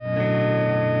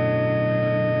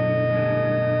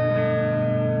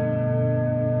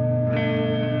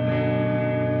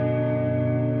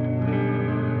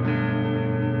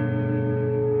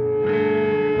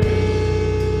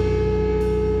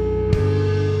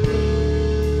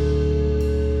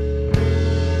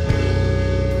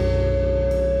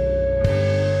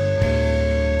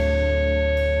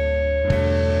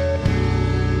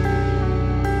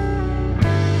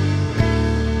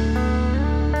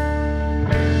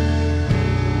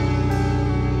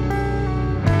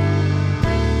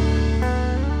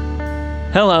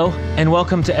Hello, and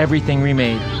welcome to Everything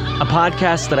Remade, a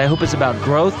podcast that I hope is about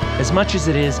growth as much as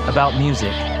it is about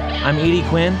music. I'm Edie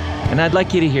Quinn, and I'd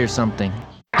like you to hear something.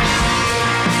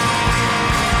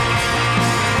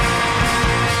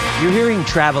 You're hearing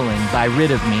Traveling by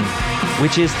Rid of Me,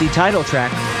 which is the title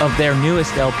track of their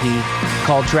newest LP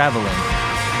called Traveling,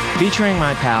 featuring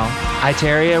my pal,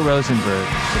 Iteria Rosenberg,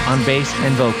 on bass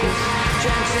and vocals.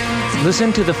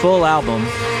 Listen to the full album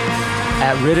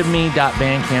at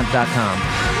ridofme.bandcamp.com.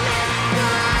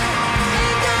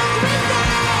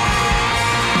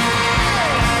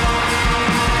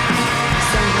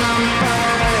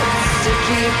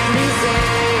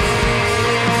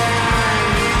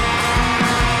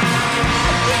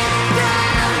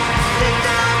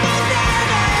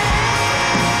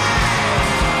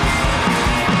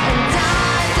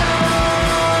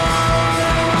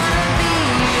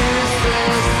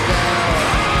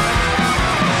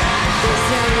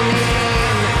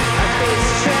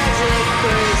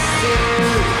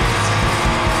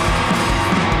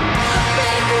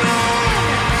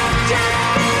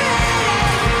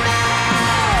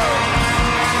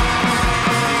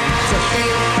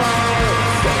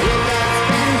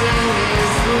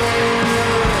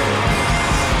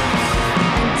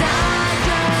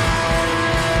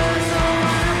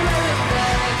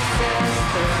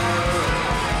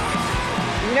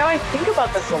 I think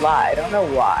about this a lot. I don't know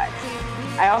why.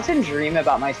 I often dream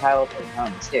about my childhood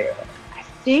home too. I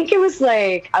think it was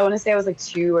I want to say I was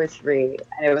 2 or 3,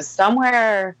 and it was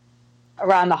somewhere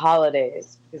around the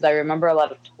holidays because I remember a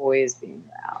lot of toys being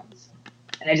around.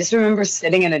 And I just remember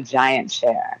sitting in a giant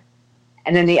chair.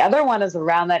 And then the other one is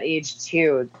around that age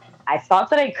too. I thought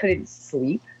that I couldn't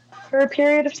sleep for a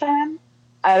period of time.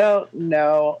 I don't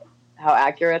know how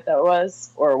accurate that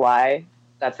was or why.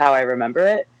 That's how I remember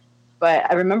it.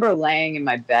 But I remember laying in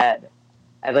my bed.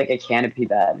 I had a canopy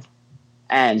bed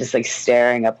and just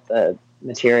staring up at the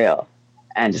material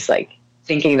and just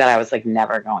thinking that I was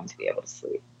never going to be able to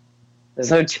sleep.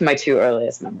 Those are my 2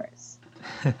 earliest memories.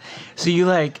 So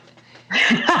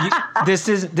this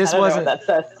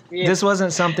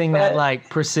wasn't something that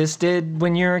persisted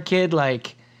when you were a kid? I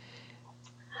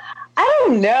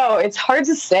don't know. It's hard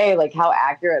to say how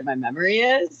accurate my memory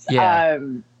is. Yeah.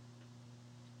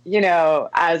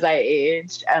 As I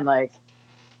age and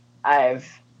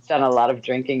I've done a lot of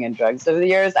drinking and drugs over the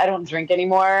years. I don't drink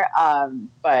anymore,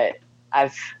 but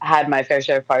I've had my fair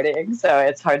share of partying, so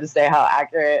it's hard to say how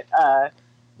accurate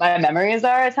my memories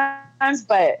are at times.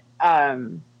 But I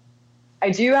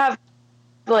do have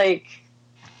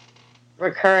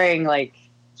recurring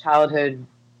childhood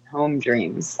home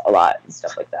dreams a lot and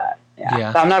stuff like that.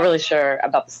 Yeah. So I'm not really sure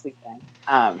about the sleep thing.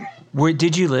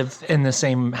 Did you live in the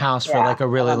same house for a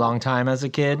really long time as a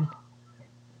kid?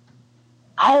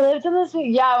 I lived in this.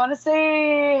 Yeah, I want to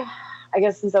say, I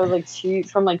guess since I was 2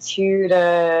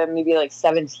 to maybe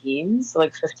 17, so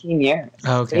 15 years.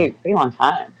 Oh, okay, pretty long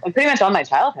time. Pretty much all my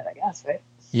childhood, I guess, right?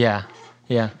 Yeah.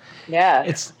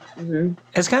 It's kind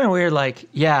of weird. I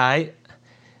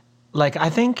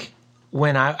think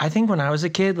when I was a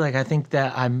kid, I think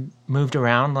that I moved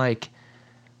around a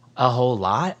whole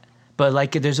lot.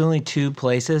 But there's only 2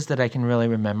 places that I can really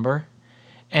remember,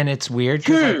 and it's weird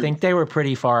because I think they were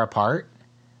pretty far apart,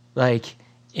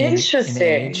 Interesting. in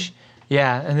age.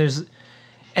 Yeah, and it's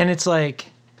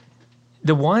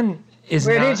the one is.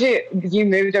 Where did you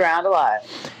moved around a lot?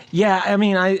 Yeah, I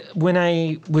mean, when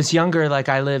I was younger,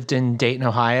 I lived in Dayton,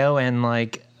 Ohio, and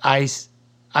I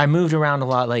moved around a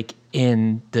lot,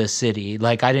 in the city.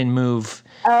 I didn't move.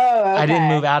 Oh, okay. I didn't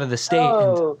move out of the state.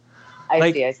 Oh. I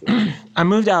see. I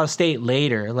moved out of state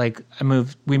later.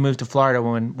 We moved to Florida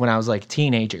when I was a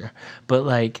teenager. But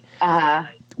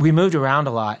we moved around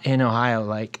a lot in Ohio,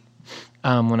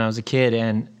 when I was a kid,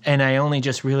 and I only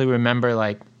just really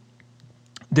remember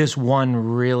this one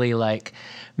really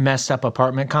messed up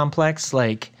apartment complex.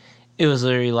 It was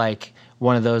literally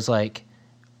one of those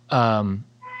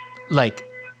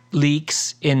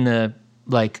leaks in the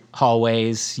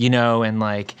hallways,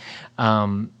 and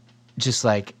just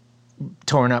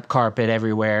torn up carpet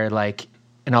everywhere, and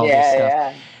all this stuff.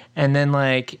 Yeah. And then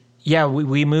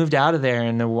we moved out of there,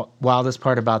 and the wildest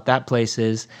part about that place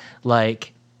is we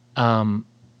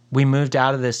moved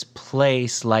out of this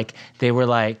place they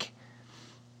were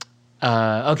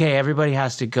okay, everybody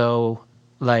has to go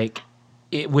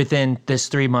within this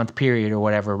 3-month period or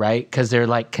whatever, right? Because they're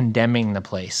condemning the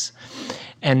place.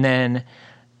 And then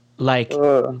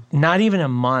not even a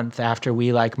month after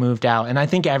we moved out, and I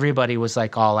think everybody was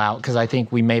all out because I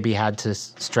think we maybe had to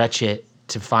stretch it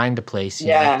to find a place.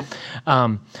 Yeah.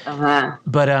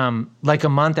 But like a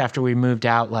month after we moved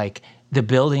out, like the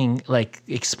building like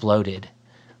exploded.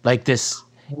 Like this,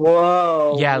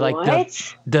 Whoa. Yeah, like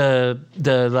what? the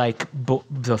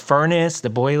furnace, the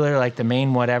boiler, like the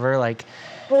main whatever, like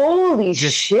holy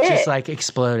shit. Just like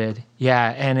exploded.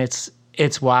 Yeah, and it's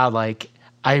wild. Like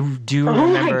I do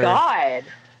remember. Oh my God.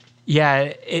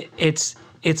 Yeah, it's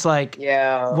like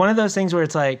one of those things where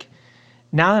it's like,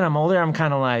 now that I'm older, I'm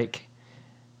kind of like,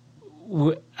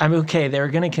 I'm okay. They're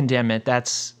going to condemn it.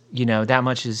 That's, that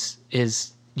much is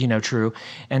true.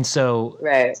 And so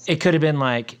it could have been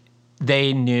like,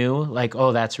 they knew like,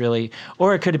 oh, that's really,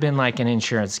 or it could have been like an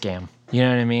insurance scam. You know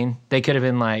what I mean? They could have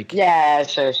been like, yeah,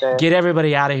 sure. Get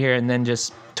everybody out of here and then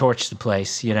just torch the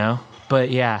place,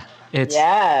 But yeah,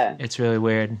 it's really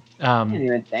weird. I didn't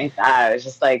even think that. I was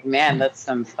just like, man, that's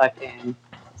some fucking,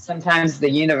 sometimes the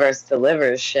universe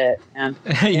delivers shit, man.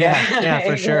 yeah,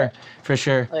 for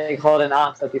sure. Like holding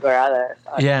off so people are out there.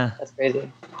 Fuck, yeah. That's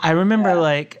crazy. I remember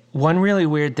like one really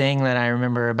weird thing that I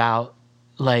remember about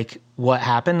like what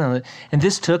happened, and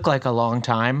this took like a long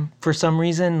time for some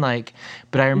reason, like,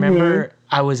 but I remember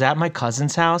I was at my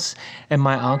cousin's house and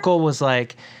my uncle was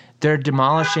like, they're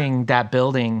demolishing that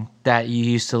building that you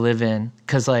used to live in,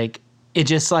 because like it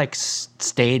just like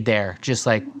stayed there, just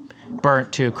like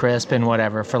burnt to a crisp and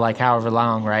whatever for like however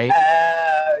long, right?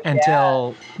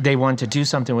 Until they wanted to do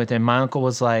something with it. My uncle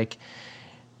was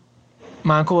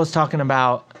talking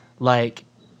about like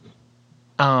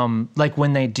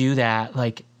when they do that,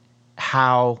 like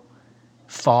how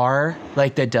far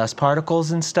like the dust particles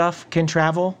and stuff can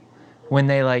travel when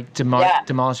they like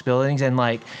demolish buildings, and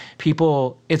like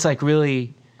people, it's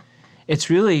really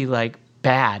like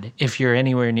bad if you're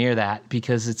anywhere near that,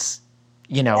 because it's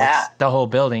it's the whole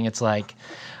building. It's like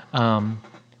but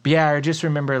yeah, I just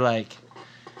remember like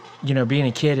being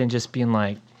a kid and just being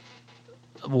like,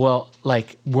 well,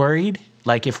 like worried,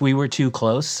 like if we were too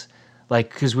close,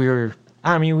 like because we were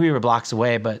blocks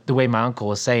away, but the way my uncle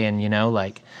was saying,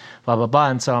 like blah blah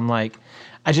blah, and so I'm like,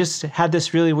 I just had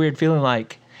this really weird feeling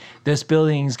like this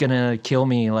building's gonna kill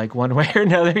me like one way or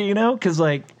another, because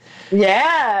like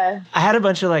I had a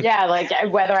bunch of like like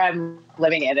whether I'm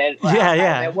living in it.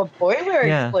 Well, boiler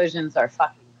explosions are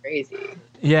fucking crazy.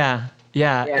 Yeah.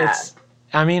 It's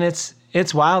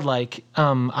wild. Like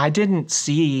I didn't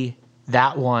see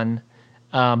that one,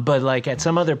 but like at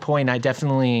some other point I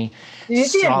definitely Did you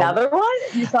see another one?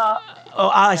 You saw?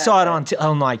 I saw it on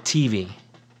like TV.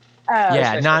 Oh,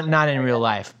 yeah, not in real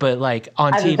life, but like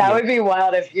on TV. That would be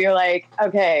wild if you're like,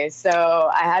 okay, so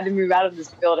I had to move out of this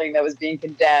building that was being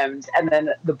condemned, and then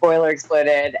the boiler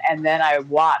exploded, and then I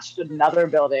watched another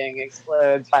building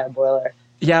explode by a boiler.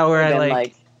 Yeah, or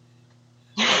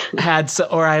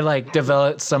I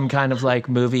developed some kind of like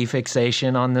movie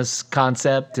fixation on this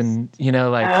concept, and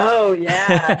like oh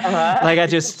yeah, like I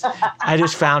just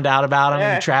found out about them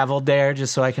and traveled there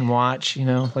just so I can watch,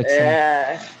 like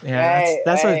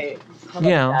that's a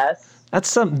that's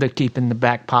something to keep in the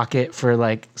back pocket for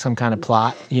like some kind of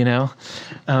plot,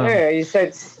 Sure, you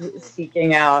start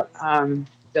seeking out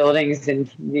buildings in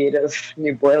need of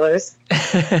new boilers.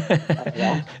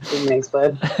 Didn't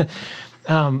explode.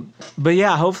 But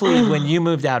yeah, hopefully when you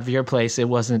moved out of your place, it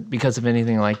wasn't because of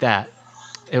anything like that.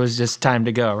 It was just time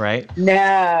to go, right?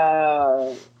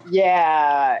 No.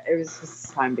 Yeah, it was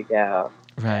just time to go.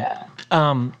 Right.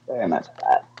 Yeah. Very much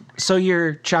that. So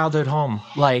your childhood home,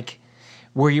 like,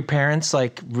 were your parents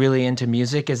like really into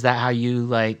music? Is that how you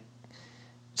like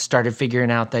started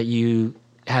figuring out that you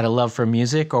had a love for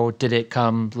music, or did it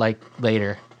come like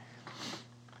later?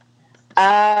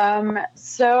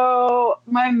 So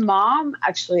my mom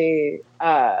actually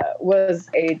was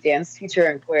a dance teacher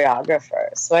and choreographer.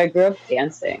 So I grew up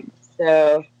dancing.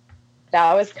 So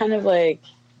that was kind of like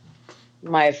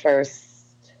my first,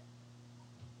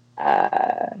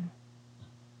 like,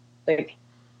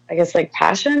 I guess like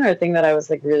passion or thing that I was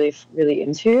like really, really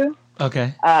into.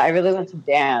 Okay. I really loved to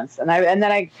dance, and then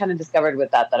I kind of discovered with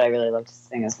that I really loved to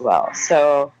sing as well.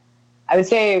 So I would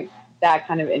say that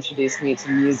kind of introduced me to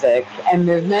music and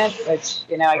movement, which,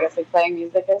 I guess like playing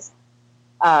music is,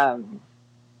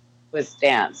 was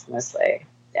dance mostly.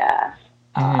 Yeah.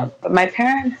 But my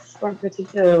parents weren't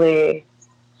particularly,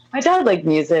 my dad liked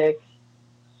music.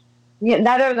 Yeah,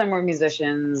 neither of them were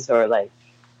musicians or like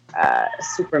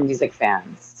super music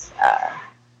fans,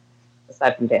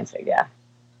 aside from dancing. Yeah.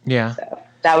 Yeah. So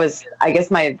that was, I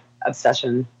guess, my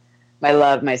obsession, my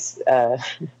love, my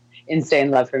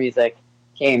insane love for music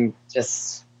came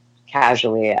just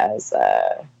casually as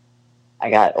I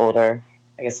got older.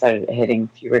 I guess started hitting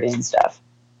puberty and stuff.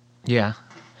 Yeah.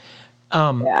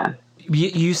 Yeah.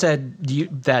 You said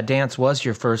that dance was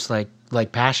your first like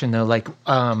passion though. Like,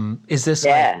 is this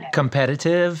like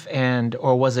competitive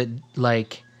or was it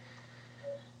like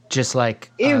just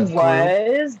like it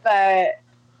was, but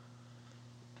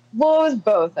Well, it was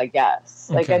both, I guess.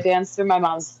 Like, Okay. I danced through my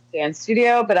mom's dance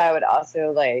studio, but I would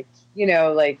also, like, you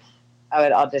know, like, I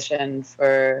would audition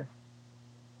for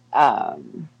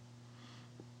um,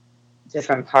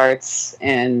 different parts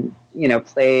in, you know,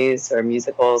 plays or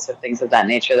musicals or things of that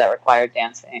nature that required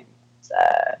dancing.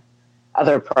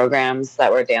 Other programs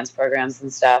that were dance programs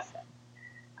and stuff.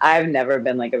 I've never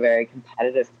been like a very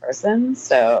competitive person,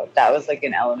 so that was like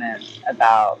an element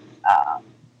about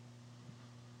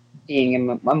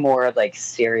being a more like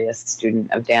serious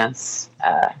student of dance.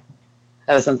 That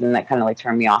was something that kind of like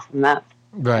turned me off from that,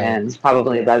 Right. and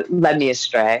probably led me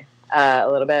astray a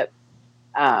little bit.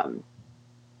 But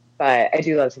I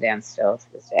do love to dance still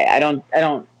to this day. I don't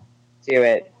do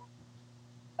it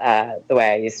the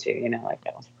way I used to. You know, like I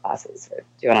don't take classes or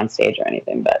do it on stage or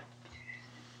anything. But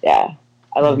yeah,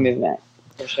 I love movement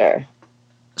for sure.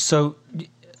 So,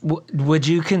 would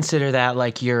you consider that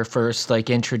like your first like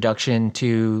introduction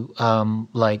to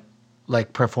like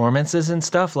performances and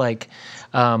stuff? Like,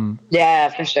 yeah,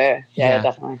 for sure. Yeah,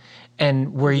 definitely.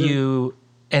 And were you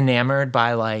enamored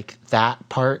by like that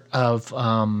part of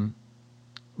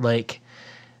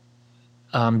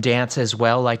dance as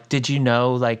well? Like, did you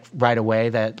know like right away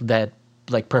that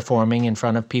like performing in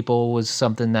front of people was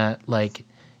something that like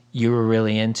you were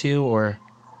really into, or?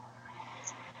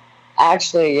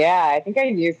 Actually, yeah, I think I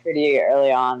knew pretty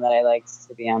early on that I liked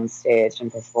to be on stage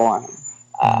and perform.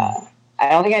 I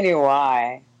don't think I knew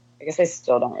why. I guess I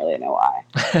still don't really know why.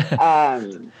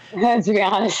 To be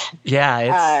honest.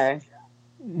 Yeah, it's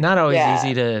not always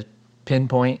easy to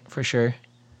pinpoint for sure.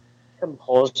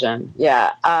 Compulsion.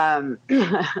 Yeah.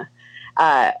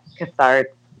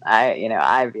 Cathartic.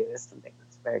 I view this as something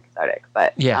that's very cathartic,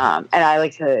 but and I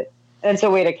like to, and it's a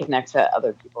way to connect to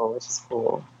other people, which is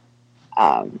cool.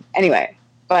 Anyway,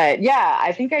 but yeah,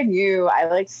 I think I knew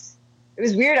it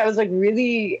was weird. I was like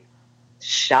really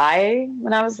shy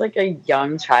when I was like a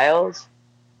young child.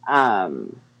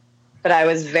 But I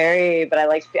let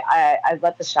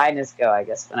the shyness go, I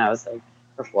guess, when I was like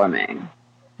performing.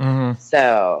 Mm-hmm.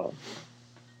 So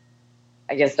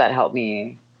I guess that helped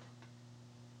me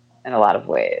in a lot of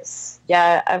ways.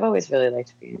 Yeah, I've always really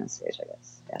liked being on stage, I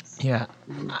guess. Yes. Yeah.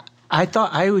 Mm-hmm. I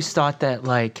always thought that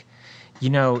like,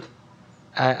 you know,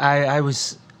 I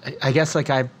guess like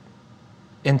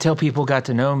until people got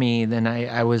to know me, then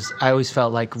I always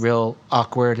felt like real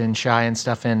awkward and shy and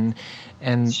stuff, and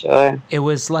sure. It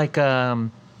was like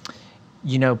you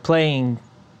know, playing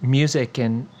music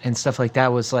and stuff like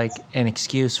that was like an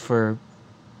excuse for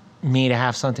me to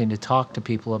have something to talk to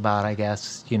people about, I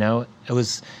guess. You know, it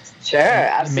was sure,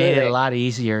 absolutely. It made it a lot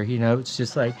easier, you know. It's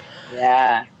just like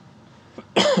yeah.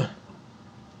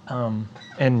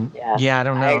 And I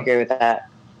don't know. I agree with that.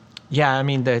 Yeah, I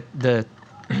mean the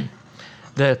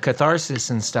catharsis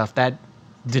and stuff that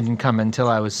didn't come until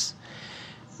I was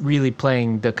really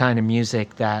playing the kind of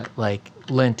music that like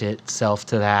lent itself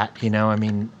to that. You know, I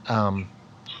mean, Did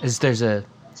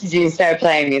you start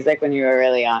playing music when you were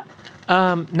really young?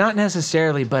 Not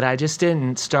necessarily, but I just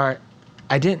didn't start.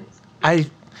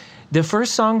 The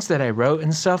first songs that I wrote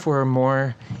and stuff were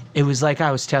more. It was like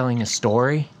I was telling a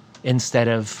story instead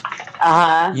of,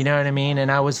 you know what I mean?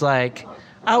 And I was like,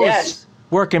 I was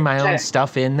working my own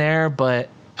stuff in there, but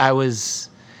I was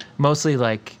mostly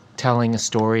like telling a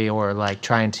story or like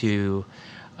trying to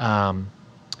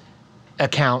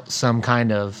account some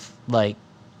kind of like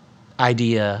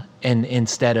idea, and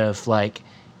instead of like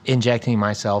injecting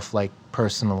myself like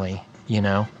personally, you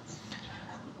know.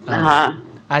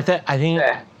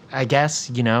 I guess,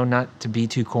 you know, not to be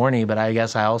too corny, but I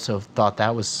guess I also thought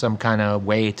that was some kind of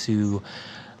way to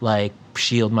like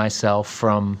shield myself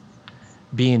from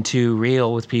being too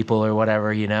real with people or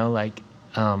whatever, you know, like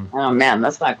oh man,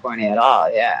 that's not corny at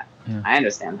all. Yeah. I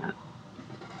understand that.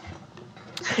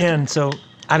 And so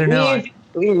I don't know.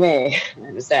 Believe me, I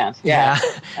understand. Yeah.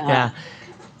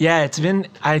 Yeah, it's been,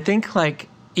 I think like,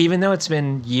 even though it's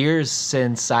been years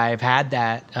since I've had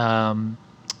that,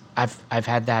 I've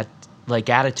had that like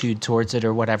attitude towards it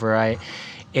or whatever.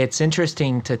 It's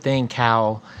interesting to think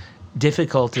how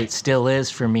difficult it still is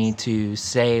for me to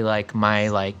say like my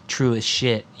like truest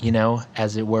shit, you know,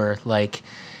 as it were, like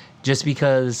just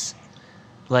because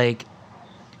like,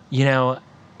 you know,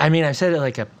 I mean, I've said it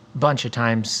like a bunch of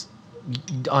times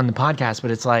on the podcast,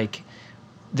 but it's like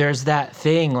there's that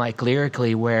thing like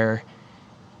lyrically where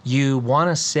you want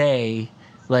to say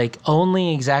like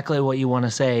only exactly what you want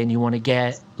to say, and you want to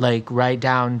get like right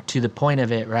down to the point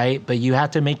of it, right? But you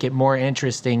have to make it more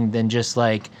interesting than just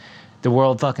like the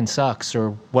world fucking sucks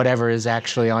or whatever is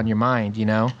actually on your mind, you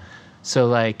know? So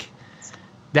like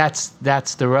that's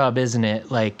the rub, isn't it?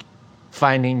 Like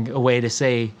finding a way to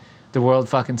say the world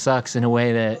fucking sucks in a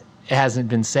way that it hasn't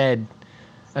been said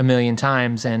a million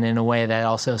times, and in a way that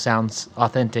also sounds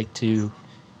authentic to,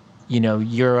 you know,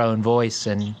 your own voice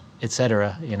and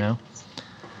etc., you know?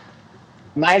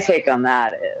 My take on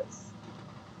that is,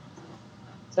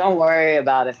 don't worry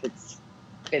about if it's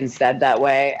been said that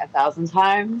way 1,000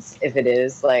 times. If it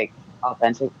is like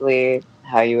authentically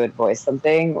how you would voice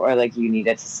something, or like you need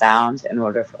it to sound in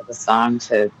order for the song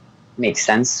to make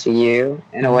sense to you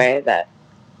in a way that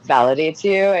validates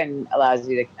you and allows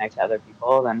you to connect to other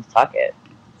people, then fuck it.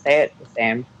 Say it the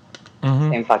same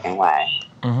fucking way.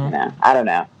 You know, I don't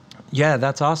know. Yeah,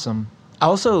 that's awesome.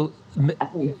 Also,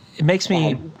 it makes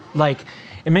me like,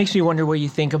 it makes me wonder what you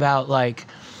think about like,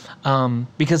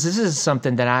 because this is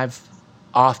something that I've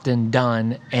often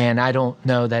done, and I don't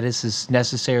know that this is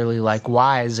necessarily like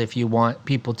wise if you want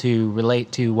people to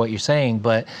relate to what you're saying,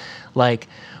 but like,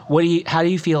 how do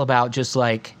you feel about just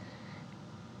like,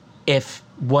 if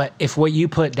what you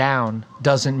put down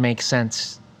doesn't make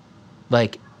sense,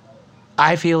 like,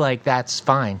 I feel like that's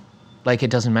fine. Like, it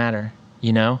doesn't matter,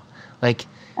 you know? Like...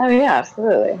 Oh, yeah,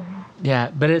 absolutely. Yeah,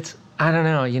 but it's... I don't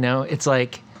know, you know? It's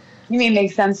like... You mean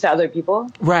make sense to other people?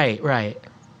 Right.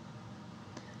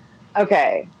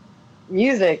 Okay.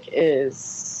 Music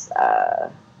is...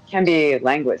 can be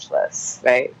languageless,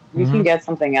 right? You can get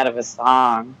something out of a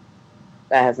song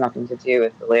that has nothing to do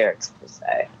with the lyrics, per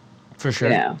se. For sure.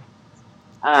 You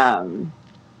know?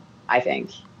 I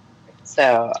think.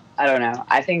 So, I don't know.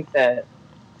 I think that...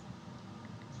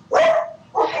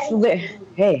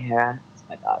 Hey, Hera. It's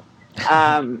my dog.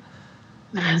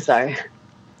 Sorry.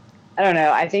 I don't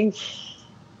know. I think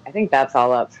that's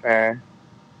all up for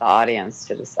the audience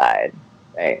to decide,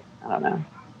 right? I don't know.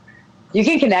 You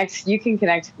can connect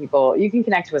to people. You can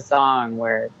connect to a song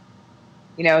where,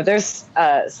 you know, there's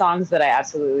songs that I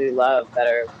absolutely love that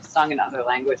are sung in other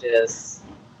languages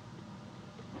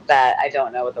that I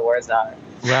don't know what the words are.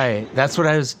 Right. That's what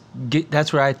I was thinking.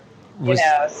 I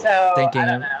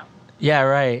don't know. Yeah,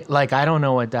 right. Like, I don't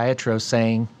know what Dietro's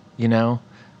saying, you know?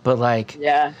 But, like...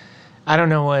 Yeah. I don't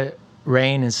know what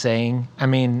Rain is saying. I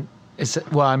mean,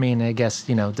 I guess,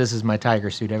 you know, this is my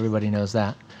tiger suit. Everybody knows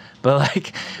that. But,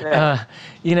 like,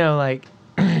 you know, like...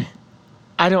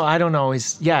 I don't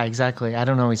always... Yeah, exactly. I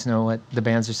don't always know what the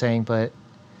bands are saying, but...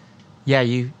 Yeah,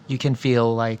 you can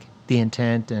feel, like, the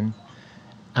intent and...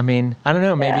 I mean, I don't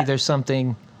know. Maybe there's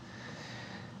something...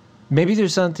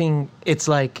 It's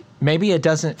like... Maybe it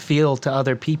doesn't feel to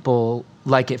other people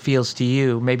like it feels to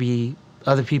you. Maybe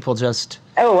other people just...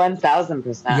 Oh,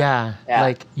 1,000%. Yeah.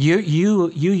 Like, you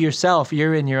yourself,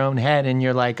 you're in your own head, and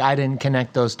you're like, I didn't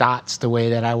connect those dots the way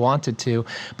that I wanted to.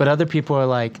 But other people are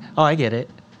like, oh, I get it.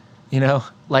 You know?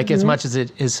 Like, as much as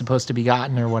it is supposed to be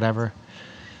gotten or whatever.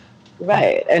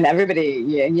 Right. And everybody,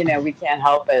 you know, we can't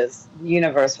help as the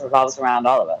universe revolves around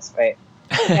all of us, right?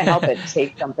 You can't help but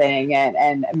take something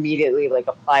and immediately, like,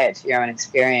 apply it to your own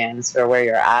experience or where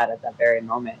you're at that very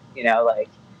moment, you know, like,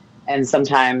 and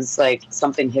sometimes, like,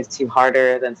 something hits you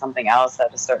harder than something else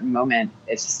at a certain moment.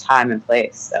 It's just time and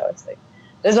place. So it's like,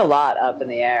 there's a lot up in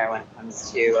the air when it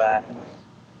comes to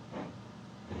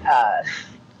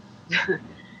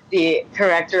the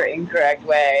correct or incorrect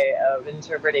way of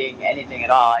interpreting anything at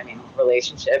all. I mean,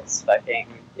 relationships, fucking,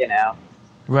 you know,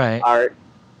 right, art,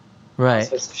 right, all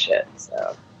sorts of shit.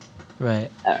 So, right.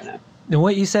 I don't know. And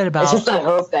what you said about... It's just a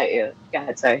hope that you... Go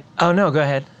ahead, sorry. Oh, no, go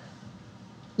ahead.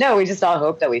 No, we just all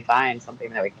hope that we find something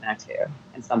that we connect to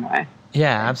in some way.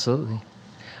 Yeah, absolutely.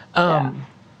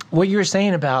 What you were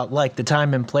saying about, like, the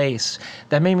time and place,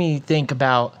 that made me think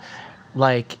about,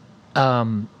 like,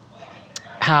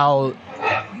 how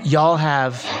y'all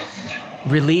have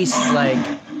released,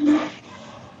 like,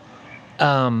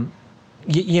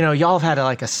 you know, y'all have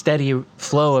had a steady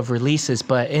flow of releases,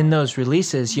 but in those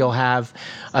releases, you'll have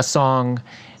a song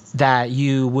that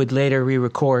you would later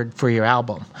re-record for your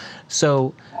album.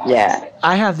 So yeah,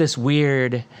 I have this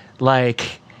weird,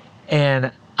 like,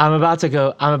 and I'm about to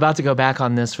go back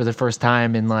on this for the first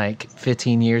time in like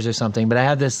 15 years or something, but I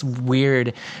have this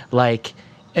weird, like,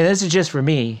 and this is just for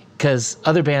me because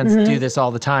other bands do this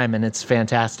all the time and it's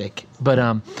fantastic. But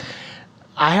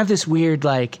I have this weird,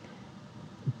 like,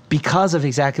 because of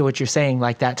exactly what you're saying,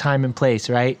 like that time and place,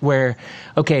 right? Where,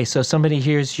 okay, so somebody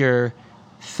hears your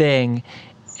thing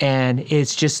and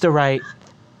it's just the right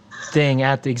thing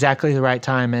at exactly the right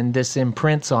time, and this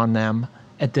imprints on them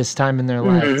at this time in their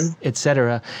lives,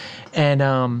 etc.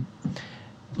 And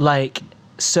like,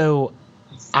 so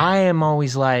I am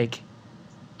always like,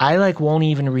 I like won't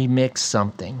even remix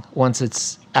something once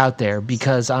it's out there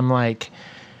because I'm like,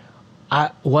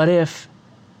 what if,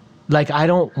 like, I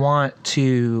don't want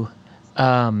to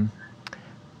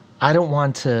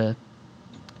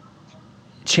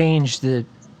change the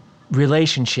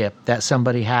relationship that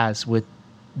somebody has with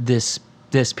this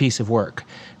piece of work.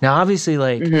 Now, obviously,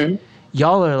 like,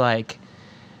 y'all are like,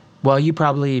 well, you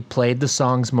probably played the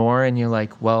songs more, and you're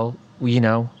like, well, you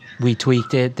know, we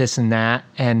tweaked it, this and that,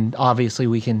 and obviously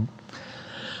we can,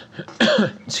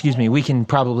 excuse me, we can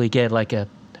probably get like a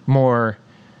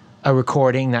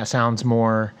recording that sounds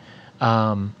more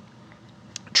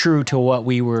true to what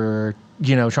we were,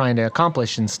 you know, trying to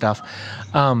accomplish and stuff.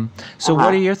 So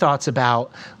what are your thoughts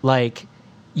about, like,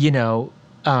 you know,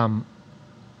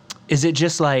 is it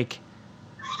just like,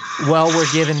 well,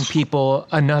 we're giving people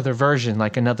another version,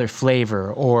 like another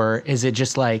flavor, or is it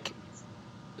just like,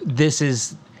 this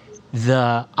is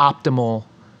the optimal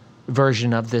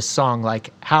version of this song?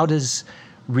 Like, how does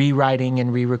rewriting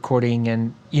and re-recording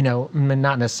and, you know,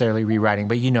 not necessarily rewriting,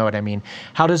 but you know what I mean?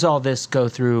 How does all this go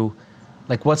through?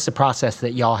 Like, what's the process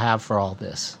that y'all have for all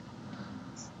this?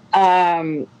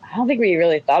 I don't think we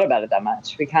really thought about it that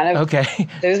much. We kind of,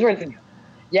 those were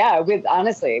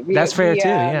honestly. That's fair too,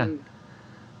 yeah.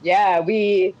 Yeah,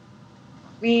 we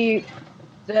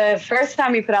the first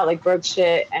time we put out like Broke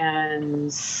Shit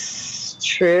and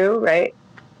True, right?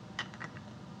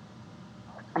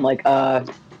 I'm like, those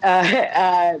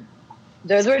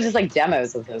were just like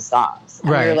demos of those songs.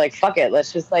 And we were like, fuck it,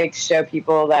 let's just like show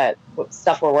people that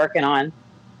stuff we're working on.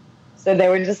 So they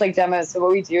were just like demos. So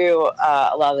what we do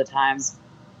a lot of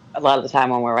the time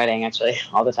when we're writing, actually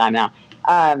all the time now,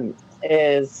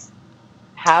 is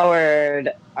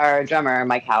Howard, our drummer,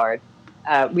 Mike Howard.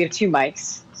 We have two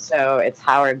mics. So it's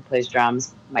Howard plays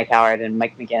drums, Mike Howard, and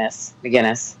Mike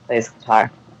McGinnis plays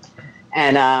guitar.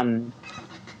 And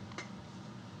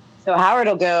so Howard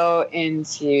will go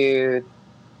into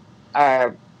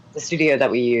the studio that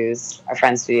we use, our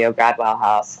friend's studio, Gradwell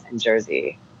House in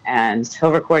Jersey, and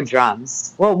he'll record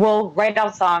drums. We'll write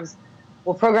out songs,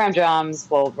 we'll program drums,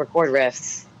 we'll record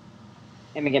riffs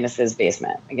in McGinnis's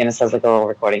basement. McGinnis has like a little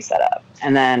recording setup.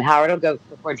 And then Howard will go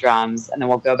record drums, and then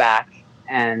we'll go back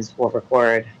and we'll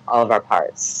record all of our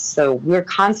parts. So we're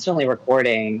constantly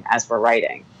recording as we're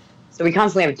writing. So we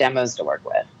constantly have demos to work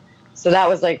with. So that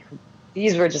was like,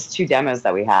 these were just two demos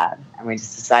that we had, and we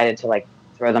just decided to like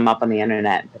throw them up on the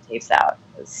internet and put tapes out.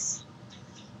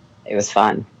 It was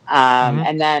fun.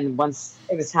 And then once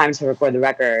it was time to record the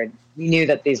record, we knew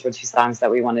that these were two songs that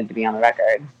we wanted to be on the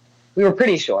record. We were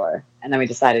pretty sure. And then we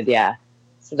decided,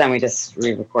 So then we just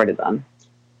re-recorded them.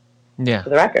 For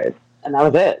the record. And that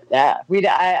was it. Yeah.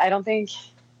 I don't think,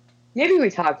 maybe we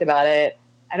talked about it.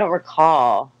 I don't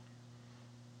recall.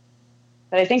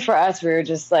 But I think for us, we were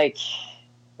just like,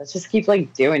 let's just keep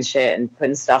like doing shit and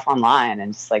putting stuff online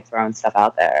and just like throwing stuff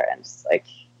out there and just like,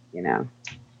 you know,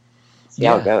 see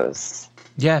how it goes.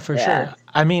 Yeah, for sure.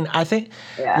 I mean, I think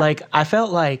like, I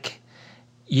felt like,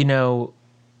 you know,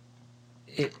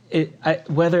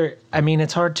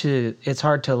 it's hard to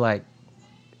like,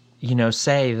 you know,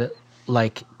 say that,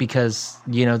 like, because,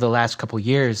 you know, the last couple of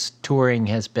years touring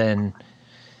has been,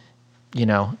 you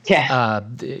know,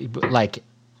 like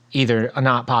either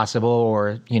not possible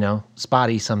or, you know,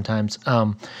 spotty sometimes.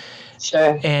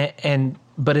 Sure.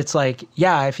 But it's like,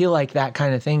 I feel like that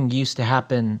kind of thing used to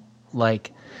happen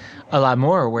like a lot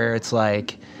more, where it's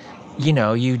like, you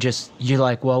know, you're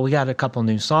like, well, we got a couple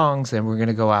new songs and we're going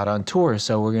to go out on tour.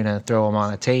 So we're going to throw them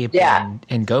on a tape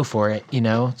and go for it, you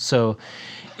know? So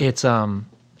it's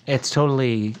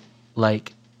totally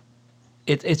like,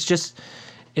 it's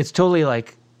totally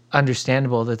like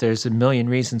understandable that there's a million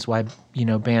reasons why, you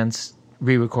know, bands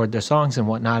re-record their songs and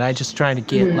whatnot. I just try to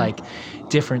get like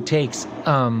different takes.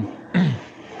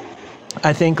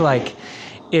 I think like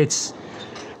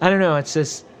I don't know, it's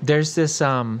just, there's this,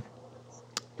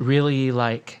 really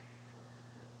like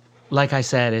I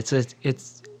said, it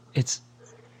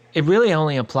really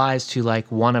only applies to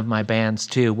like one of my bands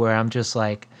too, where I'm just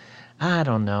like, I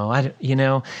don't know, you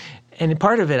know, and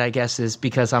part of it, I guess, is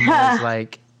because I'm always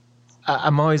like,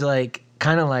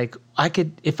 kind of like, I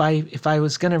could, if I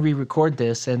was going to re-record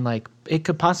this and like, it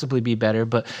could possibly be better,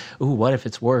 but what if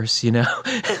it's worse, you know?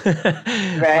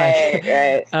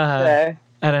 Right.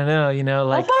 I don't know, you know,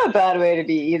 like, that's not a bad way to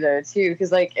be either too,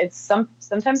 because like it's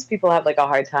sometimes people have like a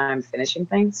hard time finishing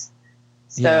things,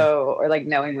 so or like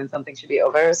knowing when something should be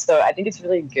over. So I think it's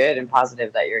really good and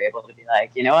positive that you're able to be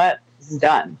like, you know what, this is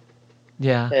done.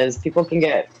 Yeah, because people can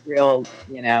get real,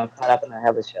 you know, caught up in their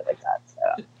head with shit like that. So.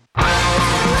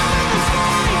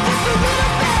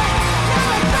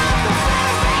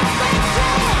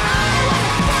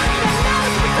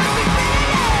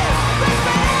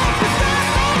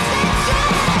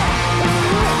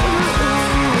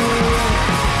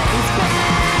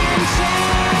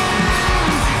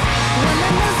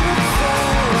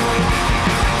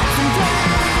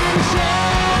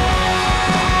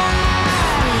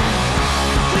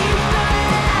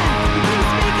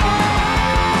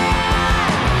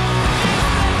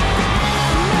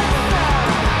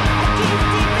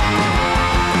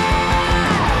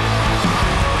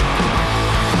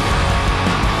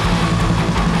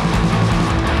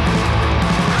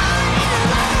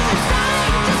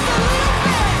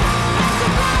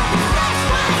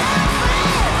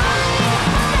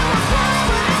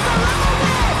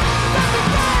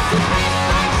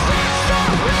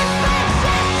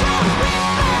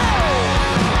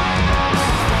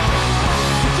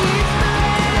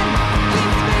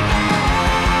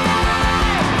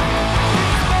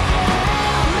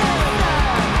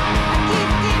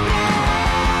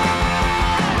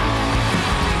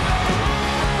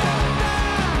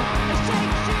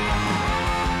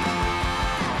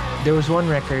 there was one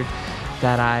record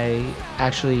that I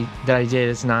did.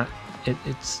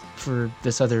 It's for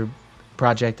this other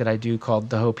project that I do called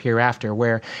The Hope Hereafter,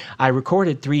 where I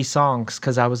recorded 3 songs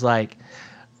because I was like,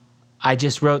 I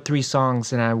just wrote 3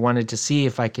 songs and I wanted to see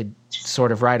if I could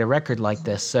sort of write a record like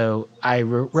this. So I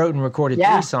wrote and recorded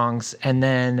 3 songs, and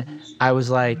then I was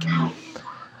like,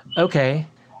 okay,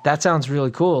 that sounds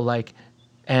really cool. Like,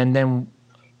 and then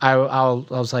I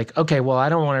was like, okay, well, I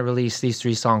don't want to release these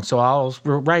 3 songs, so I'll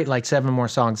write like 7 more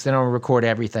songs, then I'll record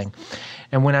everything.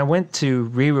 And when I went to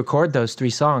re-record those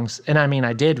 3 songs, and I mean,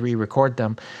 I did re-record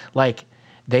them, like,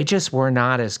 they just were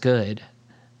not as good.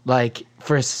 Like,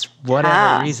 for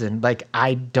whatever reason, like,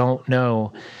 I don't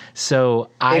know.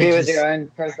 So maybe it was your own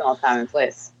personal time and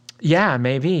place. Yeah,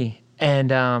 maybe.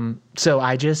 And so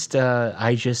I just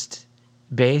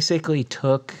basically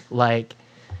took, like,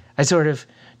 I sort of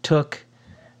took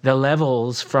the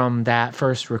levels from that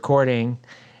first recording,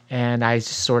 and I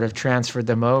just sort of transferred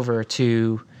them over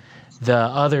to the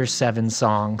other 7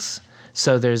 songs.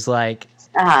 So there's like,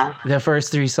 the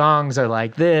first 3 songs are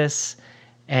like this,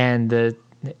 and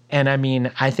I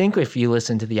mean, I think if you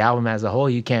listen to the album as a whole,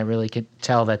 you can't really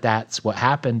tell that that's what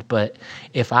happened. But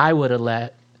if I would have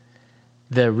let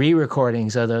the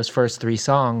re-recordings of those first 3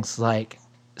 songs like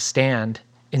stand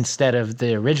instead of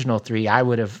the original 3, I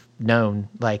would have known,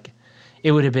 like,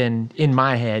 it would have been in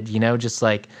my head, you know, just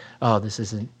like, oh,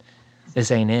 this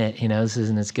ain't it, you know, this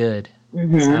isn't as good.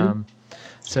 Mm-hmm.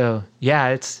 So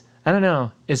yeah, I don't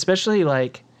know, especially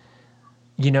like,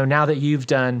 you know, now that you've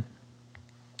done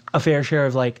a fair share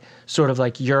of like, sort of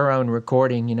like your own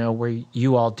recording, you know, where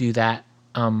you all do that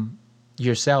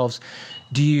yourselves,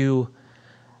 do you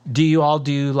all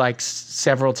do like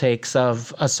several takes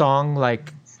of a song,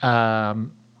 like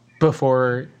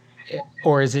before,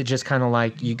 or is it just kind of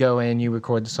like you go in, you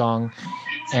record the song,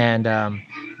 and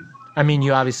I mean,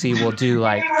 you obviously will do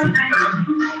like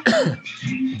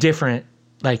different,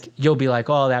 like you'll be like,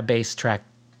 oh, that bass track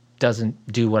doesn't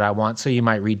do what I want, so you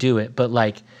might redo it. But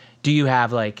like, do you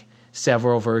have like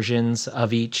several versions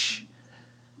of each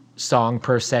song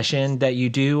per session that you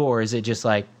do, or is it just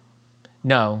like,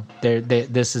 no,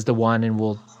 this is the one and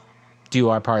we'll do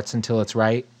our parts until it's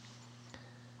right?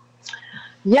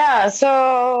 Yeah,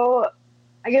 so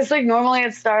I guess like normally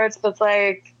it starts with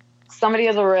like somebody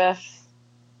has a riff,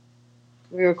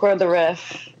 we record the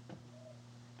riff,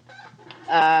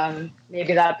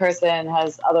 maybe that person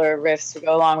has other riffs to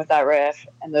go along with that riff,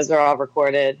 and those are all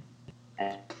recorded,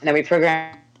 and then we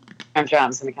program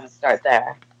drums and we kind of start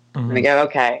there. And we go,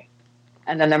 okay,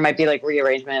 and then there might be like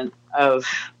rearrangement of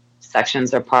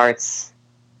sections or parts.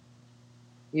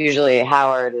 Usually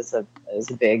Howard is a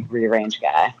big rearrange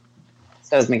guy.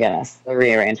 So is McGinnis, the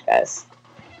rearrange guys.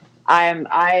 I am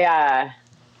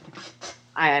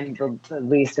the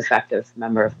least effective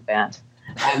member of the band.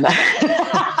 I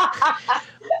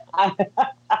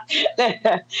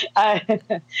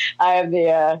am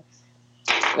the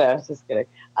no, just kidding.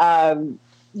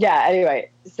 Yeah, anyway,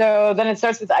 so then it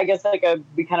starts with, I guess, like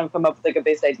we kind of come up with like a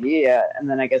bass idea, and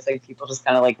then I guess like people just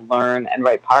kind of like learn and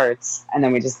write parts, and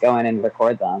then we just go in and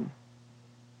record them.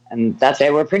 And that's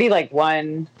it. We're pretty like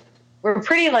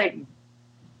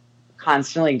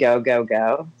constantly go, go,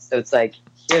 go. So it's like,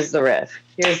 here's the riff,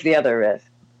 here's the other riff,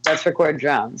 let's record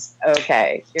drums.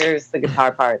 Okay, here's the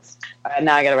guitar parts. All right,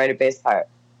 now I gotta write a bass part.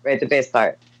 Write the bass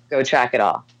part, go track it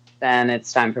all. Then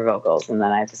it's time for vocals, and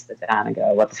then I have to sit down and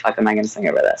go, what the fuck am I going to sing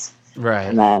over this? Right.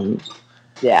 And then,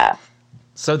 yeah.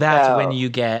 So that's when you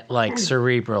get, like,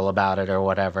 cerebral about it or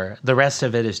whatever. The rest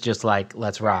of it is just like,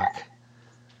 let's rock.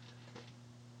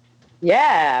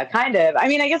 Yeah, kind of. I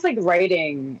mean, I guess, like,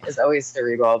 writing is always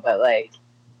cerebral, but, like,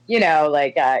 you know,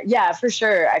 like, yeah, for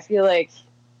sure. I feel like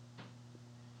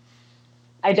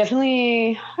I don't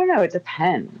know, it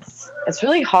depends. It's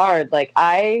really hard. Like,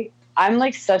 I'm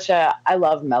like I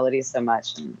love melody so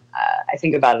much, and I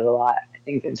think about it a lot. I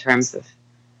think in terms of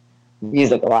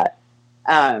music a lot.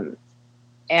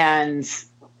 And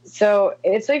so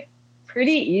it's like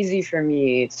pretty easy for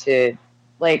me to,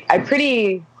 like, I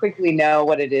pretty quickly know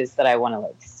what it is that I want to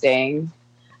like sing.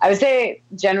 I would say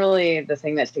generally the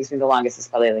thing that takes me the longest is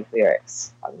probably like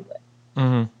lyrics, probably.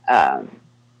 Mm-hmm.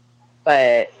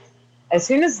 But as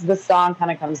soon as the song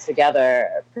kind of comes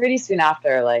together, pretty soon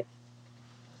after, like,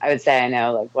 I would say I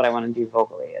know like what I want to do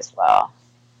vocally as well.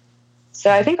 So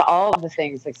I think all of the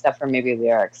things except for maybe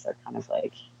lyrics are kind of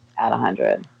like at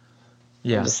 100.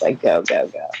 Yeah. I'm just like go, go,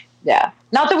 go. Yeah.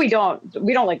 Not that we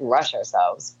don't like rush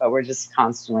ourselves, but we're just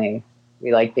constantly,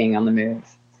 we like being on the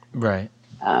move. Right.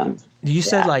 You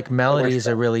said like melody is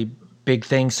a really big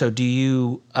thing. So do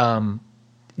you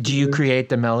create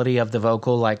the melody of the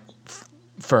vocal like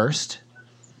first?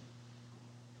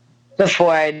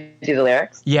 Before I do the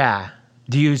lyrics? Yeah.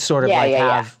 Do you sort of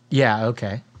Yeah,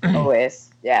 okay. Always.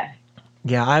 Yeah.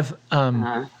 Yeah,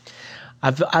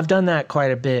 I've done that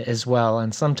quite a bit as well,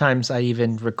 and sometimes I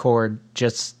even record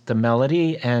just the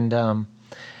melody, and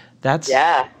that's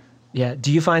yeah.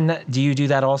 Do you find that? Do you do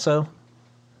that also?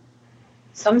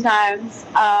 Sometimes.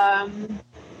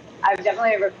 I've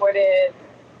definitely recorded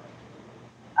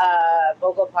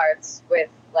vocal parts with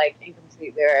like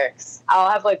incomplete lyrics. I'll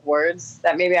have like words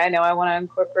that maybe I know I want to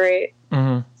incorporate.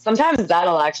 Mm-hmm. Sometimes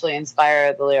that'll actually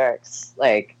inspire the lyrics.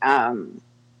 Like, I'll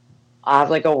have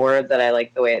like a word that I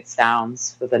like the way it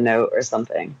sounds with a note or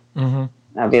something.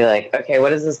 Mm-hmm. I'll be like, okay, what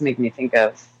does this make me think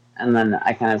of? And then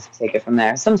I kind of take it from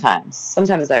there. Sometimes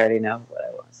I already know what I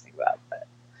want to think about, but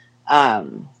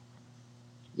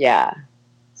yeah.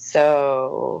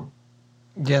 So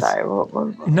yes. Sorry,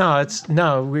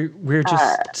 we're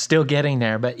just still getting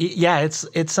there, but yeah, it's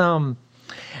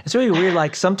really weird.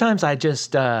 Like sometimes I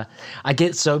just I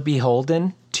get so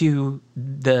beholden to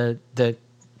the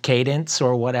cadence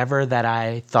or whatever that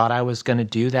I thought I was going to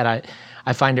do that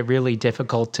I find it really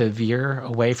difficult to veer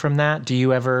away from that. Do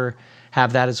you ever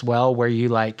have that as well, where you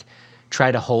like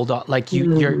try to hold on, like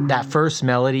you're that first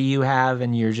melody you have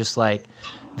and you're just like,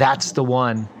 that's the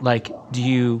one? Like, do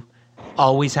you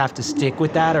always have to stick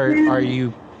with that, or are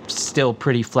you still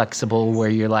pretty flexible where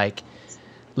you're like,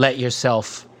 let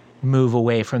yourself move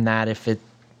away from that if it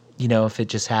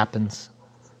just happens?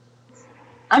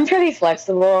 I'm pretty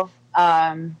flexible.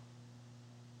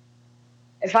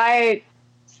 If I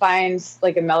find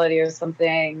like a melody or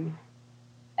something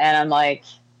and I'm like,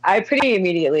 I pretty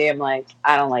immediately am like,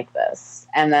 I don't like this.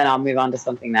 And then I'll move on to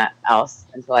something else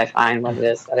until I find what it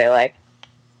is that I like.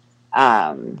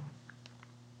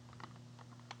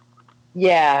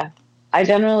 Yeah, I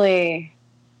generally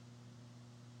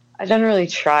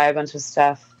try a bunch of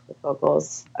stuff with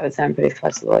vocals. I would say I'm pretty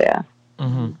flexible, yeah.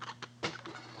 Mm-hmm.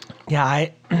 Yeah,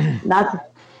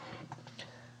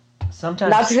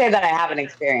 sometimes not to say that I haven't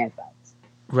experienced that.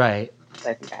 Right.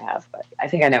 I think I have, but I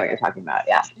think I know what you're talking about.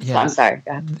 Yeah. So I'm sorry.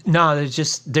 Go ahead. No,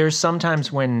 there's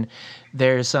sometimes when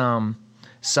there's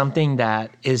something that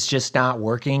is just not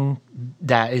working,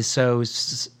 that is so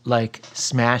like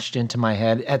smashed into my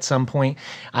head. At some point,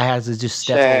 I had to just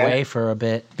step away for a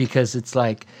bit because it's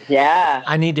like,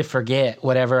 I need to forget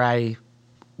whatever I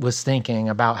was thinking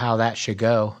about how that should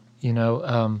go.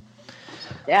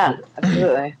 Yeah,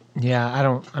 absolutely.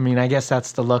 Yeah, I guess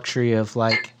that's the luxury of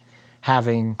like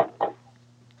having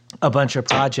a bunch of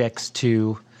projects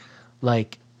to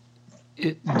like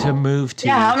to move to.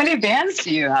 Yeah, how many bands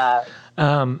do you have?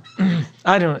 Bands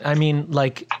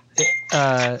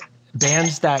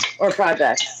that or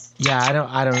projects. Yeah,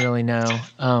 I don't really know.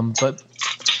 But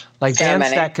like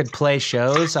bands that could play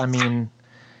shows,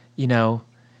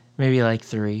 maybe like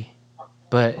 3.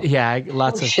 But yeah,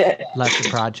 lots of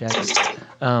projects.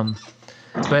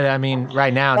 But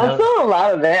right now, that's not a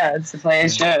lot of bands to play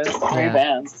shows. 3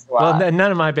 bands is a lot. Well, none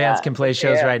of my bands can play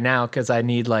shows right now because I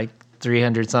need like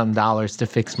 $300-something to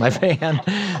fix my van.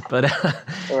 But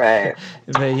right.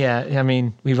 But yeah,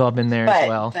 we've all been there as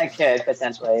well. That could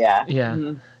potentially, yeah.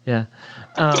 Yeah, yeah.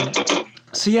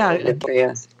 So yeah,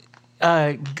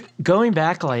 going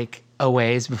back like a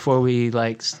ways before we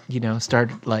like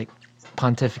start like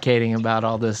pontificating about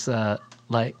all this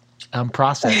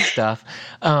process stuff.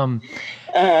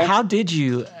 How did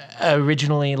you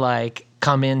originally like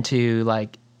come into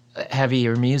like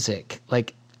heavier music?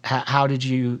 Like how did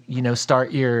you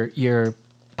start your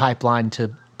pipeline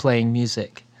to playing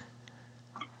music?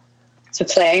 To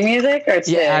playing music, or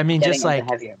to just like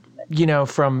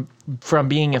from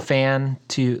being a fan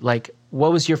to like,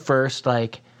 what was your first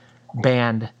like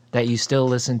band that you still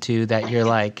listen to that you're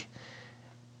like,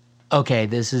 okay,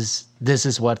 this is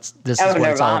what it's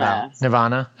all about.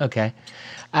 Nirvana. Okay.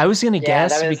 I was going to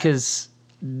guess because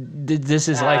this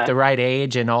is like the right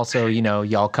age, and also,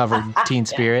 y'all covered Teen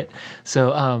Spirit.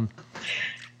 So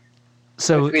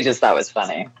which we just thought was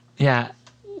funny. Yeah.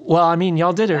 Well,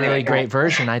 y'all did a really great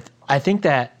version. I think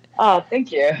that. Oh,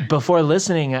 thank you. Before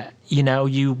listening,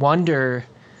 you wonder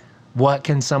what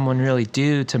can someone really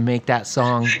do to make that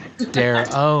song their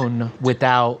own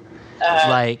without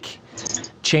like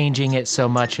changing it so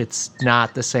much it's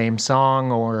not the same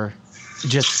song, or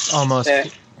just almost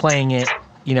playing it,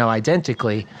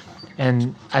 identically.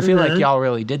 And I feel like y'all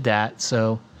really did that.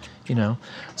 So,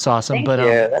 it's awesome. Thank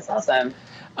you. That's awesome.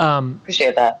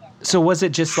 Appreciate that. So was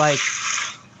it just like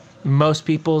most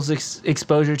people's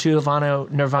exposure to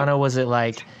Nirvana? Was it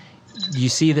like you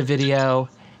see the video,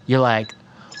 you're like,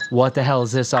 what the hell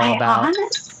is this all about?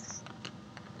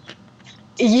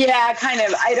 Yeah, kind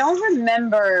of. I don't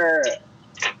remember.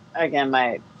 Again,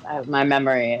 I My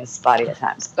memory is spotty at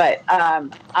times, but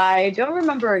I don't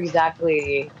remember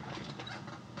exactly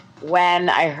when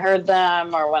I heard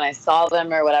them or when I saw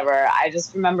them or whatever. I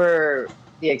just remember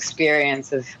the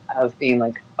experience of being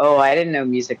like, oh, I didn't know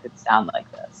music could sound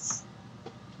like this.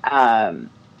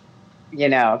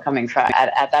 Coming from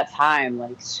at that time,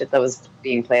 like shit that was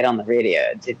being played on the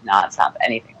radio did not sound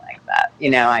anything like that.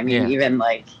 I mean, even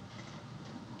like,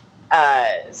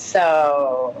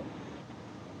 so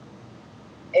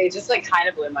it just like kind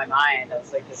of blew my mind. I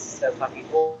was like, this is so fucking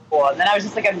cool. And then I was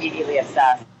just like immediately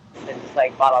obsessed and just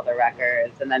like bought all their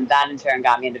records. And then that in turn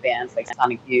got me into bands like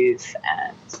Sonic Youth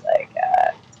and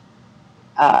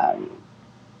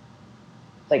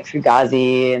like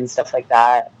Fugazi and stuff like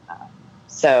that.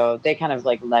 So they kind of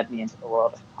like led me into the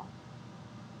world of punk,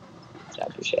 which I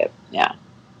appreciate. Yeah.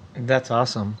 That's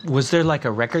awesome. Was there like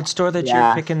a record store that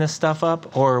you're picking this stuff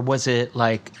up, or was it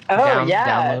like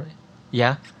download?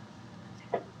 Yeah.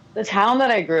 The town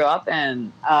that I grew up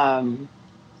in still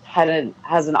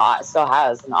has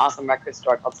an awesome record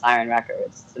store called Siren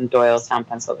Records. It's in Doylestown,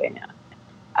 Pennsylvania.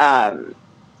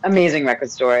 Amazing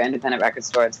record store, independent record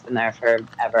store. It's been there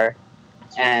forever,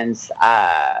 and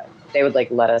they would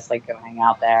like let us like go hang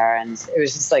out there, and it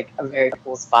was just like a very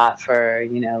cool spot for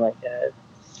like a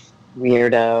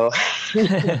weirdo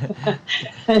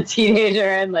teenager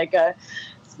in like a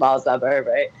small suburb,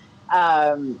 right?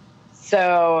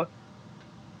 So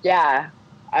yeah,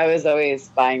 I was always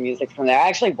buying music from there. I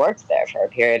actually worked there for a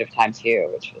period of time too,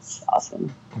 which was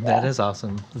awesome. That is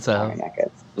awesome. It's a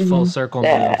full circle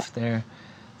move there.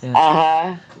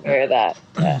 Yeah. Hear that.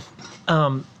 Yeah.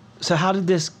 So how did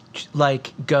this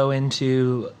like go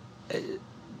into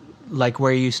like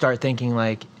where you start thinking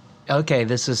like, okay,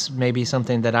 this is maybe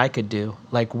something that I could do?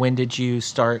 Like, when did you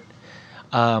start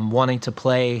wanting to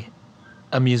play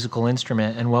a musical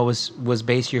instrument, and what was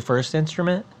bass your first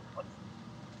instrument?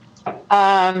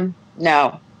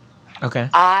 No. Okay.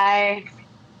 I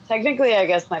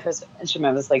guess my first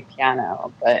instrument was like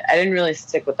piano, but I didn't really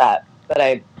stick with that.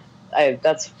 But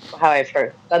that's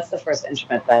the first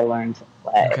instrument that I learned to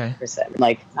play. Okay. Per se.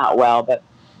 Like, not well, but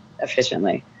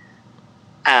efficiently,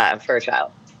 for a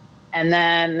child. And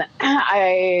then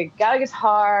I got a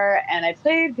guitar, and I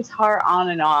played guitar on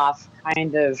and off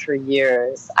kind of for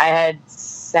years. I had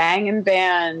sang in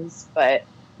bands, but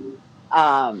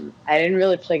I didn't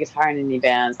really play guitar in any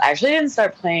bands. I actually didn't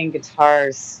start playing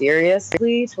guitar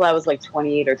seriously till I was like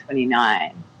 28 or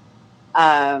 29.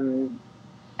 And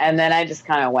then I just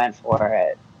kind of went for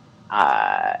it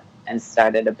and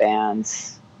started a band,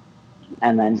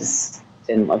 and then just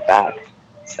didn't look back.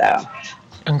 So.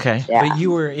 Okay, yeah. But you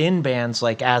were in bands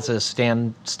like as a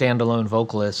standalone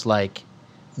vocalist, like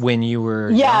when you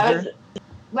were younger?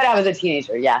 When I was a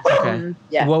teenager. Yeah. Okay.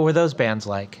 Yeah. What were those bands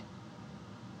like?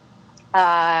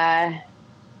 Like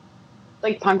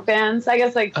punk bands, I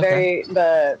guess. Like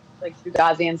like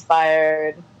Fugazi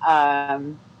inspired. A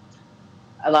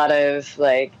lot of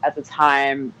like at the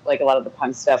time, like a lot of the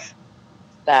punk stuff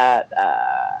that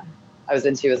I was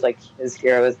into was like His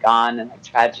Hero Is Gone and like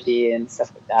Tragedy and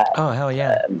stuff like that. Oh, hell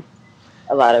yeah.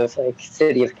 A lot of like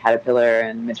City of Caterpillar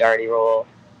and Majority Rule.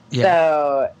 Yeah.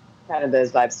 So kind of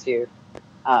those vibes too.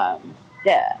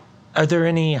 Yeah. Are there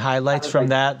any highlights from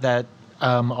that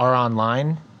are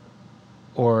online?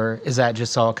 Or is that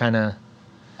just all kind of...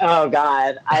 Oh,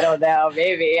 God. I don't know.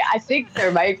 Maybe. I think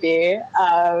there might be.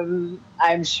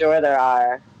 I'm sure there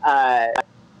are. I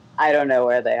don't know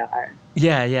where they are.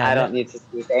 Yeah. I don't need to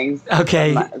see things.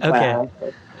 Okay.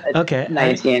 Okay.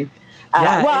 19.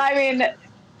 Well, I mean,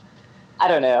 I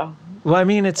don't know. Well, I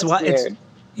mean, it's weird.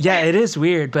 Yeah, it is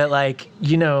weird, but like,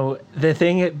 the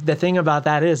thing about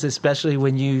that is, especially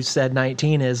when you said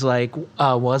 19, is like,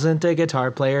 wasn't a guitar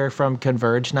player from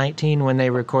Converge 19 when they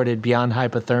recorded Beyond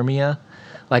Hypothermia?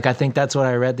 Like, I think that's what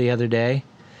I read the other day.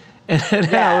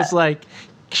 And I was like,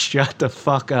 shut the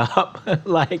fuck up.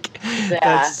 Like,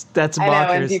 that's bonkers. I know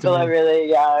when people are really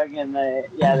young and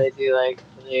they do like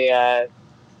really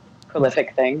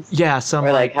prolific things. Yeah,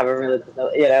 or like have a really,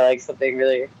 like something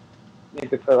really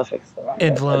maybe prolific.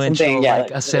 Influential,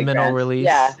 like a seminal release.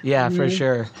 Yeah. Yeah, for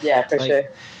sure. Yeah, for sure.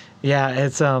 Yeah,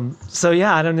 it's, so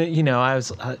yeah, I don't know, I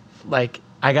was like,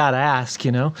 I gotta ask,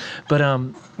 but,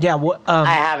 yeah, what,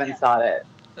 I haven't thought it.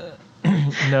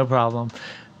 No problem.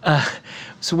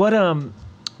 So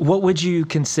what would you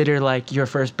consider like your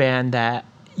first band that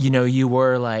you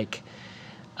were like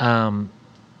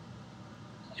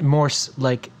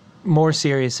more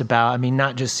serious about? I mean,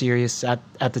 not just serious at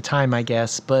the time, I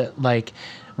guess, but like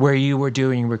where you were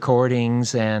doing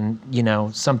recordings and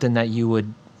something that you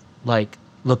would like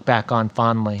look back on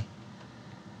fondly.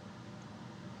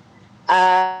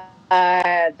 That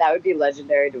that would be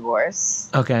Legendary Divorce.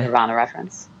 Okay. Nirvana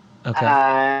reference. Okay.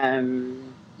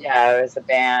 Yeah, it was a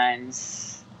band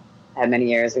I had many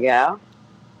years ago.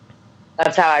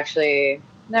 That's how actually.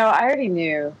 No, I already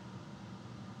knew.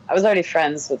 I was already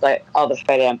friends with like all the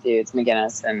Fight Amp dudes,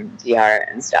 McGinnis and DR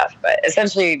and stuff. But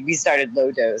essentially, we started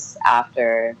Low Dose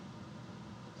after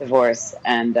Divorce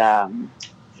and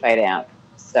Fight Amp.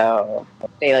 So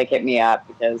they like hit me up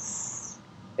because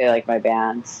they like my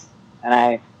band, and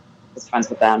I was friends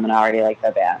with them and I already liked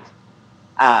their band.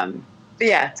 But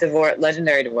yeah,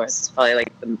 Legendary Divorce is probably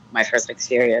like my first like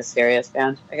serious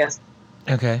band, I guess.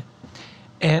 Okay.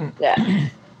 And yeah.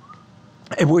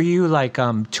 Were you like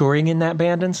touring in that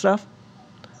band and stuff?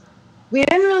 We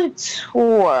didn't really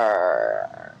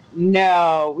tour.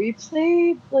 No, we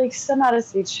played like some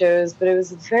out-of-state shows, but it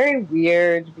was very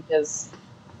weird because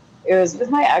it was with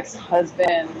my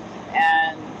ex-husband,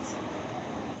 and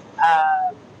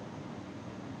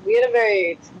we had a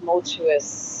very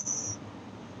tumultuous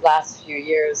last few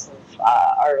years of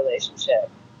our relationship,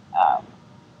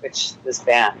 which this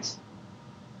band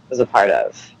was a part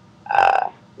of,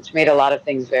 which made a lot of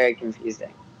things very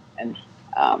confusing and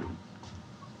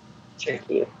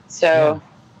tricky. So,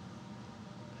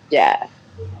 yeah,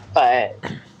 but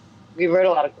we wrote a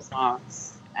lot of cool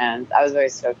songs, and I was very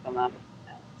stoked on them.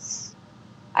 And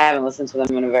I haven't listened to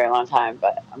them in a very long time,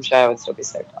 but I'm sure I would still be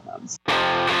stoked on them.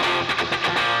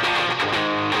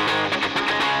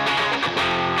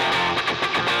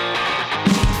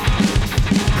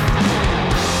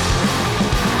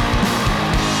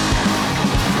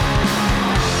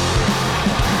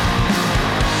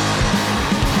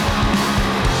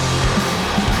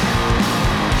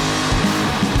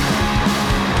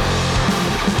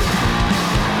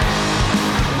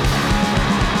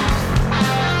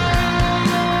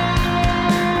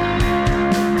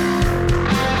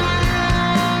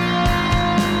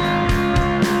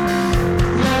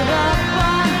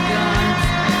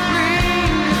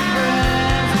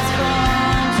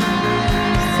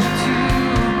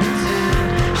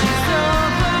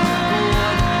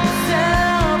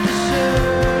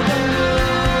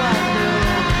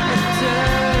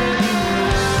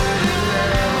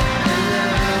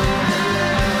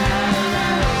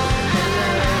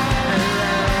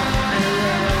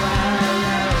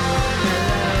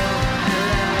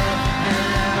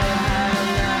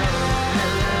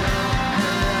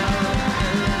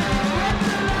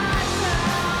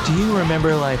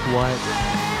 Remember like what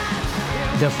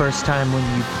the first time when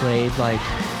you played like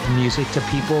music to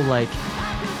people, like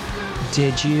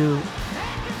do you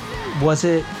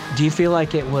feel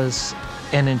like it was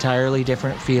an entirely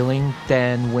different feeling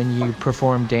than when you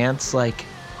performed dance, like,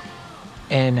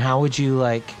 and how would you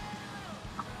like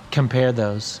compare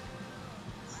those?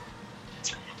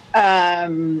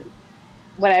 When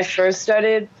I first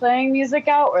started playing music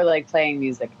out, or like playing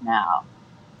music now?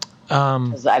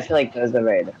 'Cause I feel like those are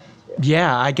very different.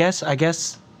 Yeah, I guess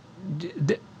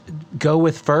go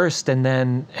with first and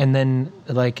then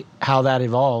like how that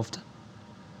evolved.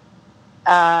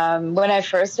 When I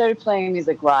first started playing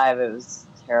music live, it was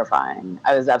terrifying.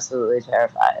 I was absolutely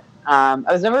terrified. I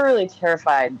was never really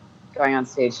terrified going on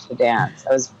stage to dance.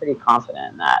 I was pretty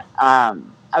confident in that.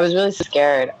 I was really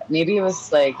scared. Maybe it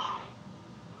was like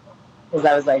because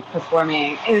I was like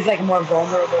performing. It was like more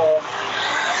vulnerable.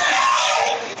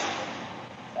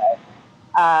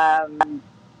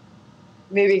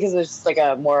 Maybe because it's just like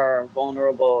a more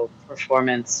vulnerable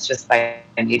performance just by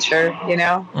nature, you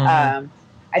know? Mm-hmm.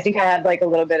 I think I had like a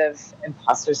little bit of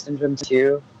imposter syndrome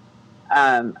too.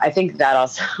 I think that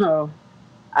also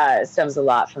stems a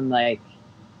lot from like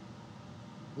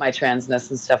my transness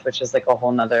and stuff, which is like a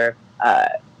whole nother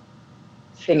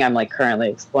thing I'm like currently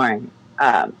exploring.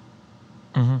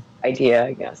 Idea,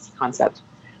 I guess, concept.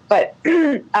 But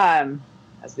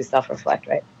as we self-reflect,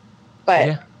 right? But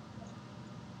yeah.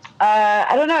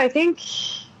 I don't know. I think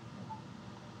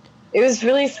it was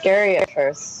really scary at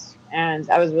first, and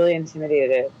I was really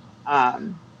intimidated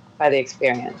by the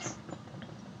experience.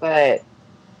 But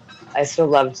I still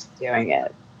loved doing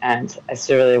it, and I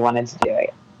still really wanted to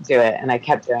do it, and I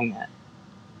kept doing it.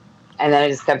 And then I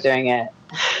just kept doing it,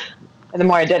 and the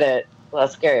more I did it, the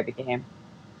less scary it became.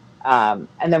 And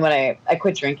then when I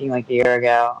quit drinking like a year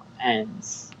ago, and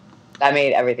that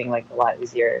made everything like a lot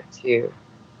easier to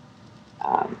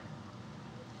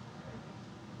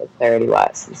clarity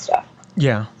wise and stuff.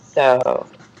 Yeah. So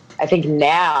I think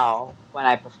now when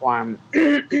I perform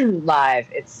live,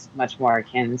 it's much more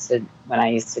akin to when I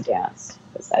used to dance,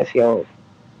 because I feel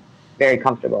very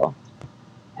comfortable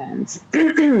and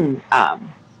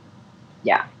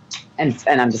yeah, and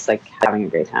I'm just like having a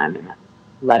great time and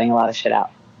letting a lot of shit out.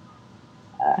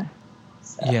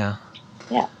 So. Yeah.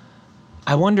 Yeah.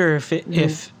 I wonder if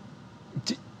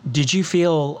did you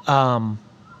feel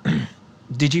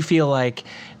did you feel like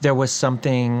there was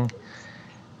something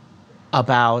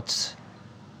about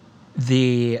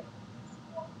the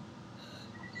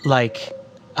like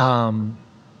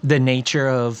the nature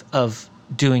of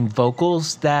doing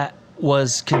vocals that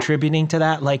was contributing to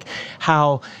that? Like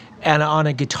how, and on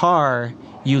a guitar,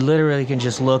 you literally can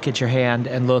just look at your hand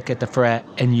and look at the fret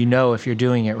and you know if you're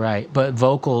doing it right. But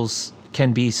vocals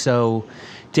can be so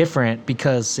different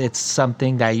because it's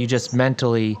something that you just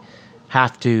mentally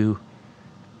have to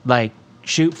like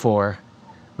shoot for.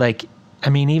 Like, I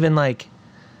mean, even like,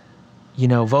 you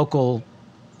know, vocal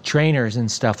trainers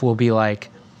and stuff will be like,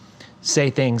 say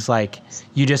things like,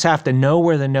 you just have to know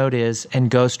where the note is and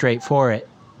go straight for it.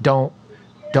 Don't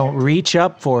reach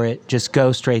up for it, just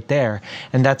go straight there.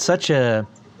 And that's such a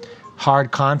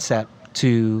hard concept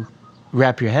to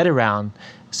wrap your head around.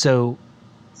 So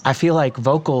I feel like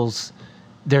vocals,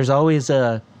 there's always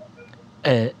an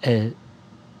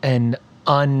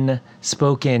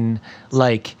unspoken,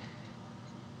 like,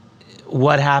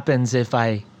 what happens if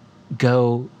I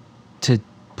go to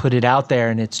put it out there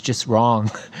and it's just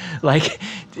wrong? Like,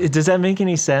 does that make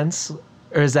any sense?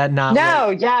 Or is that not?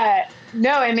 No, yeah.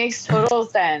 No, it makes total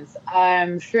sense.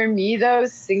 For me though,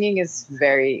 singing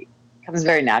comes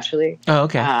very naturally. Oh,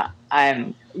 okay.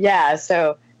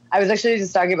 So I was actually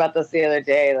just talking about this the other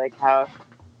day, like how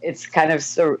it's kind of,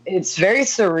 it's very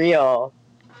surreal.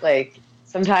 Like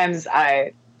sometimes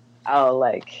I'll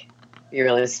like be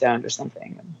really stoned or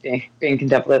something, and being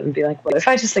contemplative and be like, what if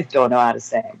I just like don't know how to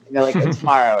sing? You know, like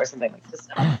tomorrow or something like this.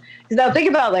 Because I'll think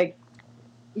about like,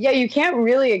 yeah, you can't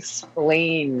really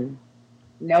explain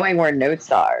knowing where notes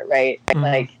are, right? Mm-hmm.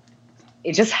 Like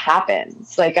it just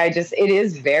happens. Like it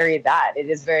is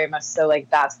very much so like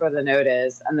that's where the note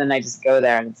is, and then I just go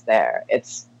there and it's there.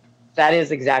 That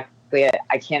is exactly it.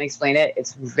 I can't explain it.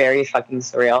 It's very fucking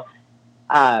surreal.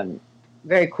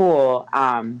 Very cool.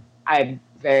 I'm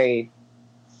very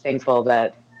thankful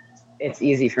that it's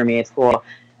easy for me. It's cool.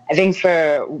 I think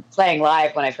for playing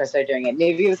live when I first started doing it,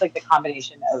 maybe it was like the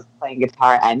combination of playing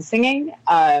guitar and singing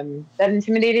that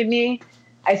intimidated me.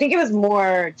 I think it was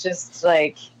more just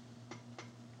like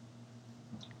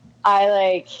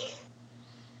I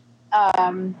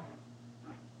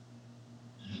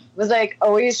was like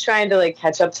always trying to like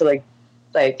catch up to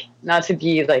like not to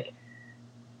be like,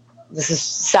 this is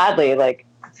sadly like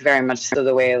very much so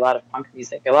the way a lot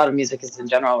of music is in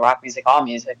general, rock music, all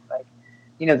music, like,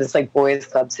 you know, this like boys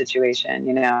club situation,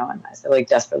 you know, and I so like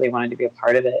desperately wanted to be a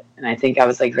part of it. And I think I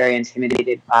was like very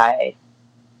intimidated by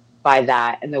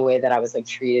that and the way that I was like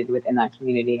treated within that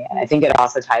community. And I think it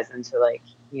also ties into like,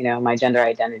 you know, my gender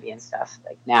identity and stuff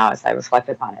like now as I reflect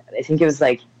upon it. But I think it was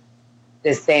like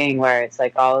this thing where it's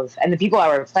like and the people I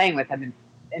were playing with have been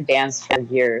in bands for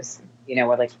years, you know,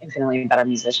 were like infinitely better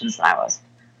musicians than I was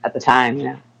at the time, you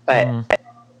know, but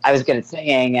I was good at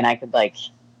singing and I could like,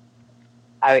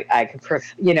 I could,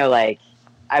 you know, like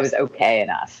I was okay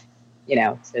enough, you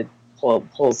know, to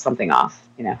pull something off,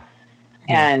 you know.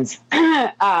 And so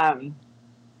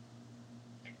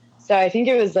I think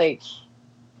it was like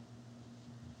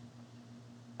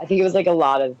a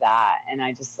lot of that, and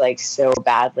I just like so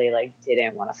badly like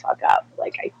didn't want to fuck up.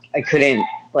 Like I couldn't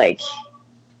like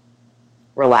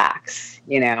relax,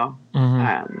 you know,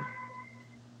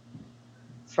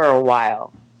 for a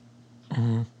while.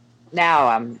 Mm-hmm. Now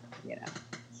I'm, you know,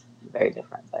 very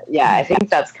different, but yeah, I think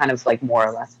that's kind of like more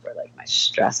or less where like my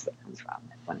stress would come from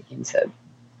when it came to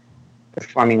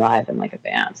performing live in like a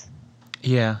band.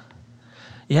 Yeah,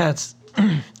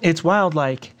 it's wild.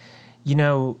 Like, you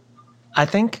know, I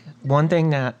think one thing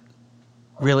that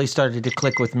really started to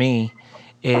click with me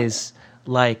is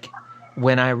like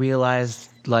when I realized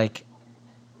like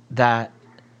that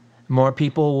more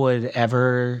people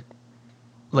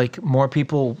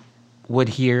would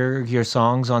hear your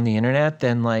songs on the internet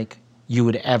than like you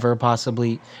would ever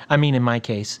possibly, I mean, in my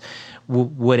case,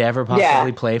 would ever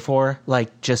possibly play for,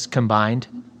 like just combined.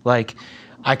 Like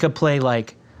I could play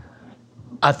like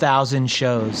 1,000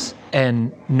 shows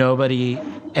and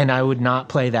I would not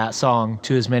play that song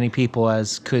to as many people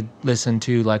as could listen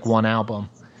to like one album,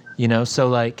 you know? So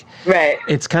like, right.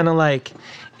 It's kind of like,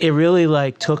 it really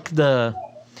like took the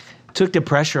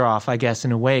pressure off, I guess,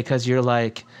 in a way. 'Cause you're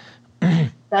like,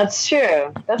 that's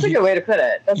true. That's a good way to put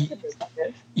it. That's a good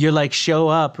perspective. You're like show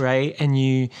up, right? And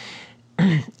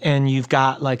you've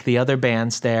got like the other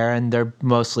bands there, and they're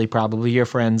mostly probably your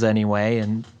friends anyway,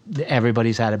 and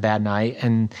everybody's had a bad night,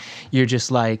 and you're just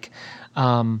like,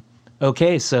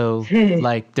 okay, so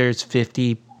like there's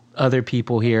 50 other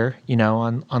people here, you know,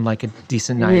 on like a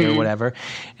decent night or whatever,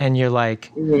 and you're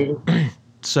like,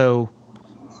 so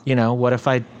you know, what if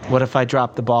I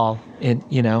drop the ball in,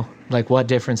 you know, like what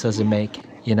difference does it make,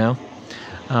 you know?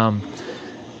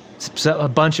 So a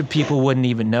bunch of people wouldn't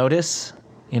even notice,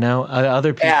 you know,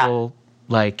 other people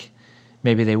like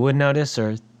maybe they would notice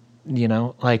or, you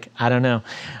know, like, I don't know.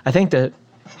 I think that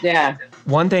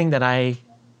one thing that I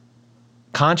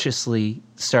consciously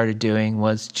started doing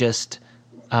was just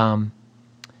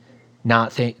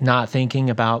not thinking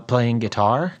about playing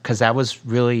guitar, because that was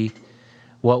really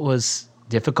what was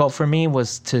difficult for me,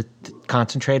 was to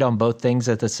concentrate on both things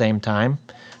at the same time.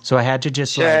 So I had to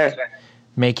just like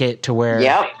make it to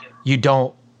where you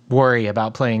don't worry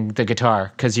about playing the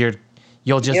guitar, because you'll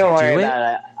just do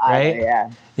it, right?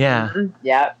 Yeah. Mm-hmm.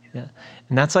 Yeah.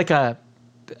 And that's like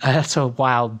that's a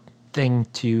wild thing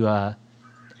to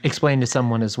explain to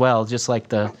someone as well, just like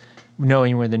the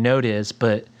knowing where the note is.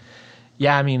 But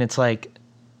yeah, I mean, it's like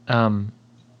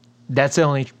that's the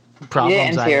only problem.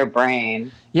 Get into your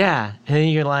brain. Yeah, and then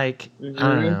you're like, I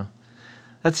don't know.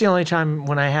 That's the only time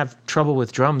when I have trouble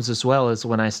with drums as well, is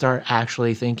when I start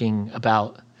actually thinking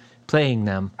about playing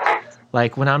them.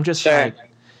 Like when I'm just like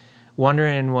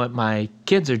wondering what my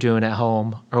kids are doing at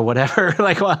home or whatever,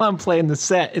 like while I'm playing the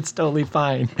set, it's totally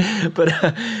fine. But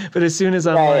as soon as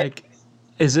I'm like,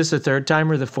 is this the third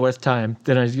time or the fourth time?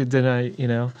 Then I you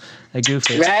know, I goof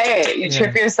it. Right, you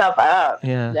trip yourself up.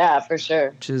 Yeah, for sure.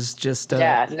 Which is just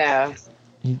no.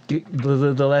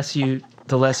 The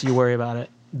less you worry about it,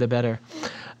 the better.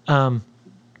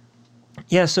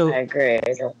 Yeah. So I agree.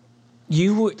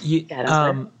 You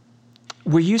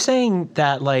were you saying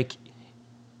that, like,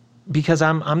 because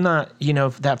I'm not, you know,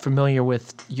 that familiar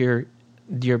with your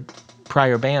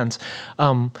prior bands,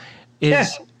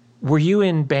 were you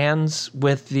in bands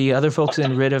with the other folks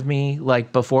in Rid of Me,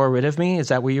 like before Rid of Me? Is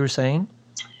that what you were saying?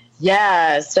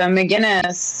 Yeah. So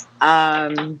McGinnis,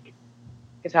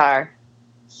 guitar.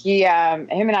 Him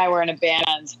and I were in a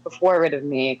band before Rid of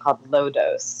Me called Low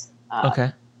Dose.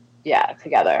 Okay. Yeah,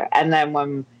 together. And then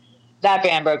when that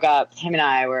band broke up, him and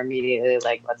I were immediately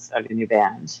like, let's start a new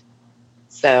band.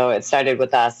 So it started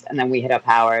with us, and then we hit up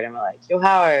Howard, and we're like, yo,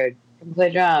 Howard, come play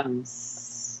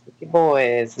drums with your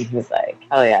boys. And he was like,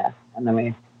 hell yeah. And then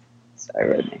we started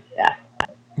Rid of Me. Yeah.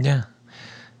 Yeah.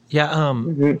 Yeah.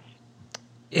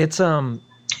 It's, I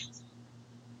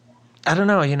don't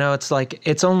know, you know, it's like,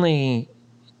 it's only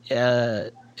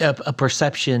a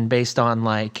perception based on,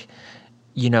 like,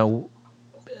 you know,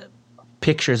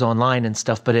 pictures online and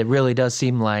stuff, but it really does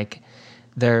seem like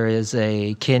there is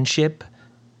a kinship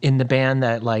in the band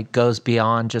that, like, goes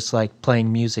beyond just like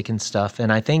playing music and stuff.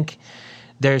 And I think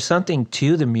there's something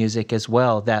to the music as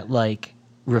well that, like,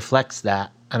 reflects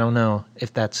that. I don't know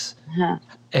if that's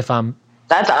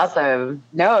That's awesome.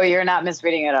 No, you're not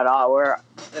misreading it at all.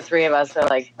 The three of us are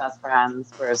like best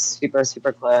friends. We're super,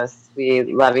 super close. We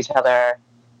love each other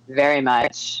very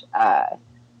much.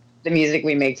 The music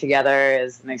we make together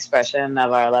is an expression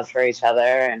of our love for each other,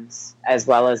 and as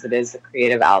well as it is a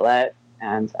creative outlet.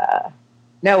 And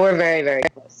no, we're very, very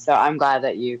close. So I'm glad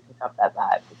that you pick up that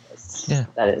vibe, because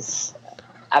that is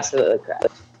absolutely correct.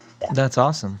 Yeah. That's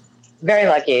awesome. Very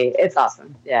lucky. It's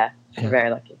awesome. Yeah.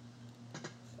 Very lucky.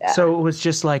 Yeah. So it was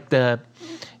just like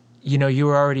you know, you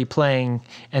were already playing,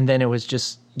 and then it was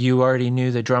just, you already knew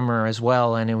the drummer as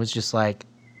well, and it was just like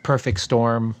perfect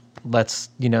storm. Let's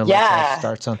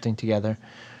start something together.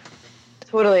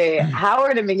 Totally.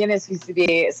 Howard and McGinnis used to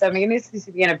be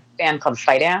in a band called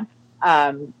Fight Amp.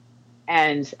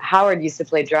 And Howard used to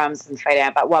play drums in Fight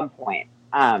Amp at one point.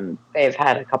 They've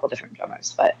had a couple different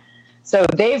drummers, but so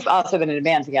they've also been in a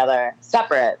band together,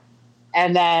 separate.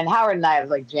 And then Howard and I have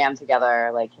like jammed together.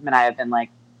 Like him and I have been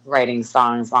like writing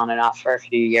songs on and off for a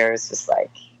few years, just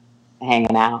like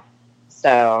hanging out.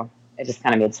 So it just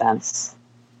kind of made sense.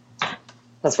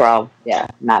 Plus we're all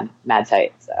mad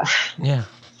tight. So yeah,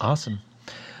 awesome.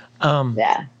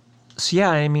 Yeah. So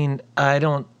yeah, I mean,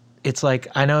 it's like,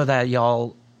 I know that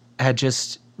y'all had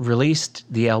just released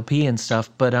the LP and stuff,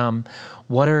 but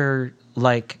what are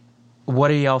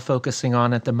y'all focusing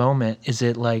on at the moment? Is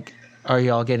it like, are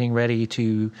y'all getting ready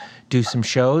to do some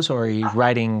shows, or are you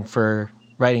writing for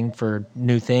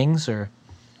new things, or?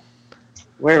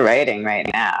 We're writing right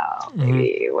now.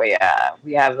 Mm-hmm.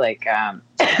 We have like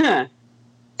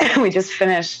we just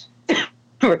finished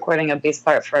recording a bass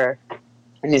part for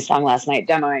a new song last night,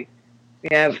 demoing. We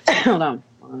have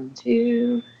 1,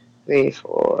 2, 3,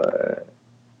 4,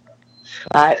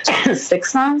 5,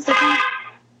 6 songs, I think.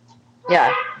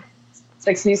 Yeah,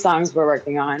 6 new songs we're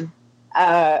working on.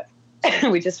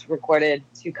 We just recorded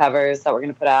 2 covers that we're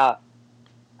going to put out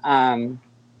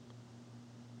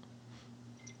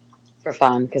for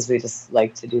fun, because we just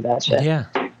like to do that shit. Yeah.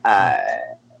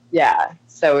 Yeah.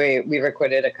 So we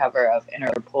recorded a cover of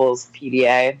Interpol's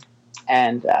PDA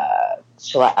and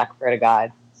Shellac, Prayer to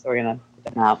God. So we're going to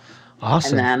put them out.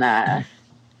 Awesome. And then,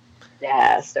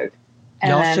 yeah, stoked.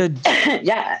 And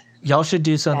y'all should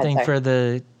do something for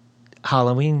the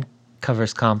Halloween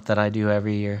covers comp that I do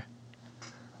every year.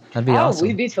 That'd be awesome.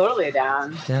 We'd be totally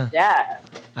down. Yeah.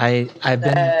 I've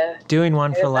been doing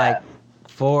one for like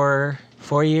 4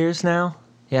 years now.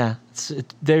 Yeah,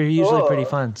 they're usually pretty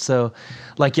fun. So,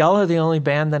 like, y'all are the only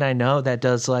band that I know that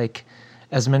does like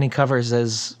as many covers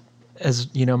as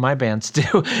my bands do,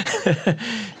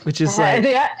 which is like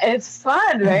it's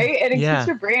fun, right? And it keeps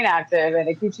your brain active, and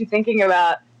it keeps you thinking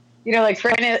about, like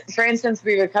for instance,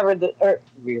 we covered.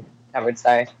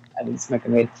 Sorry, I've been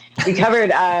smoking weed. We covered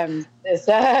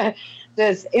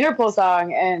this Interpol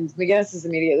song, and McGinnis is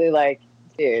immediately like,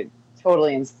 dude,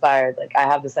 totally inspired. Like, I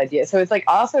have this idea. So it's like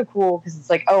also cool because it's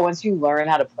like, oh, once you learn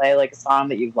how to play like a song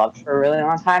that you've loved for a really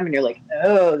long time, and you're like,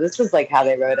 oh, this is like how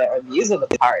they wrote it, or these are the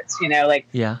parts,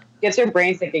 gets your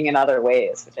brain thinking in other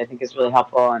ways, which I think is really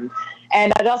helpful. And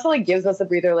it also like gives us a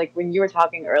breather. Like when you were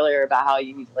talking earlier about how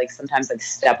you need to like sometimes like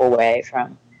step away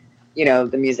from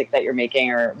the music that you're making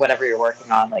or whatever you're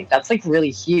working on, like that's like really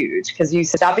huge because you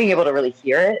stop being able to really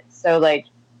hear it. So like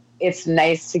it's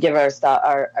nice to give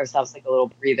ourselves like a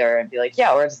little breather and be like,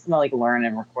 yeah, we're just gonna like learn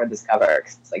and record this cover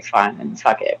because it's like fun and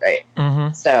fuck it, right?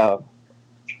 Mm-hmm. So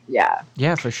yeah,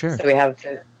 for sure. So we have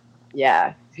to, if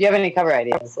you have any cover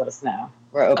ideas, let us know.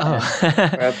 We're open.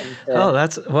 We're open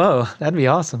to, that'd be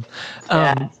awesome.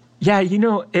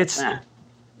 It's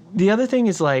the other thing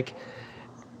is like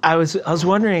I was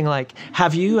wondering, like,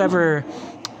 have you ever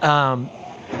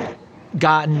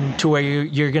gotten to where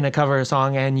you're gonna cover a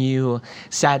song and you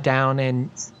sat down and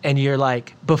you're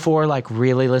like, before like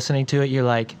really listening to it, you're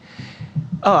like,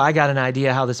 oh, I got an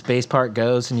idea how this bass part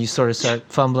goes, and you sort of start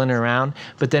fumbling around,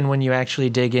 but then when you actually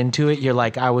dig into it, you're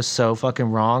like, I was so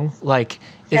fucking wrong. Like,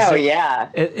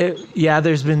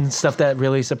 there's been stuff that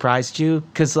really surprised you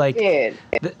because like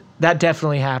that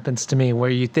definitely happens to me where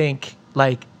you think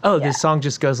like, oh, this song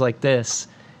just goes like this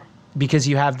because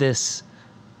you have this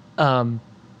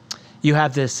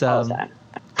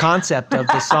concept of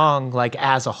the song like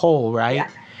as a whole, right? Yeah.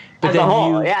 But as then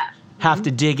you have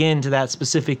to dig into that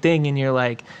specific thing, and you're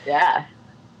like,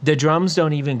 the drums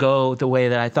don't even go the way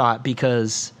that I thought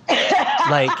because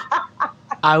like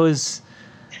I was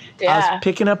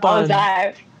picking up on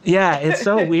it's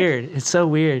so weird. It's so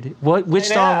weird. Which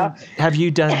song have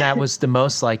you done that was the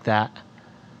most like that?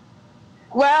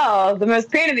 Well, the most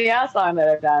pain in the ass song that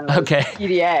I've done was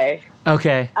PDA.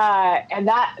 Okay. And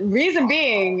that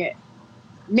main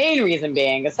reason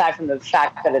being, aside from the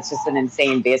fact that it's just an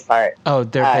insane bass part. Oh,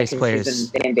 they're bass players.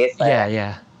 He's an insane bass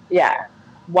player. Yeah.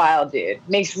 Wild dude.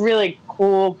 Makes really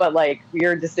cool but like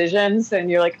weird decisions,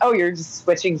 and you're like, oh, you're just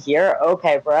switching here?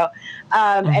 Okay, bro.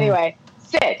 Anyway,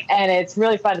 sick, and it's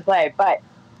really fun to play. But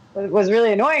what was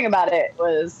really annoying about it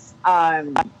was,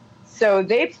 so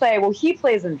they play, he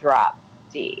plays in drop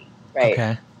D, right?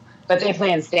 Okay. But they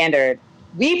play in standard.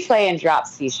 We play in drop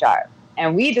C sharp,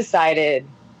 and we decided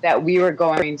that we were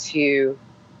going to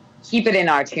keep it in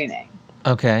our tuning.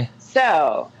 Okay.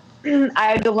 So I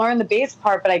had to learn the bass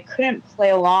part, but I couldn't play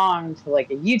along to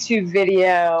like a YouTube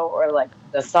video or like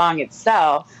the song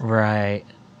itself. Right.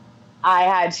 I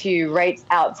had to write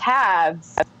out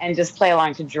tabs and just play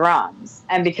along to drums.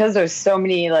 And because there's so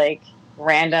many like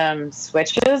random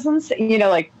switches and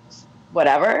like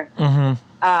whatever,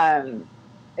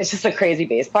 it's just a crazy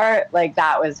bass part. Like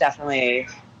that was definitely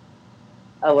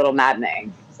a little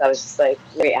maddening. So I was just like,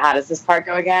 wait, how does this part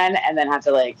go again? And then have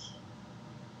to like,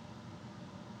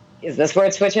 is this where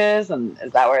it switches? And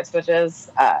is that where it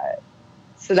switches?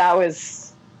 So that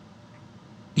was...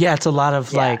 Yeah, it's a lot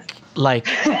of like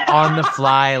on the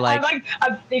fly. Like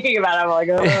I'm thinking about it. I'm like,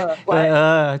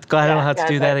 glad I don't have to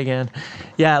do that again.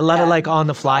 Yeah, a lot of like on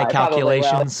the fly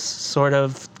calculations sort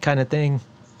of kind of thing.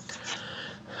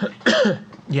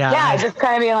 Yeah, just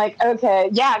kind of being like, okay.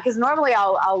 Yeah, because normally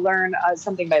I'll learn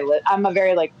something by... I'm a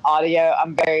very like audio...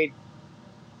 I'm very...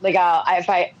 Like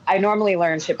I normally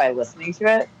learn shit by listening to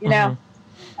it, you know,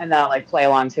 and then I'll like play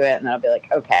along to it, and then I'll be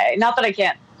like, okay. Not that I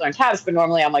can't learn tabs, but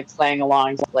normally I'm like playing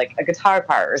along to like a guitar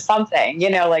part or something,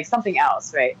 like something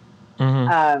else, right?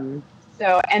 So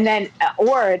and then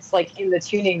or it's like in the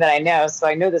tuning that I know, so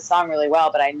I know the song really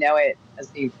well, but I know it as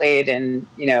being played in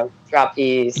drop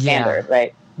D standard,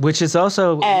 right? Which is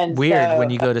also weird when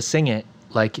you go to sing it,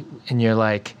 like, and you're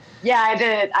like,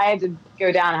 I had to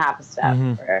go down half a step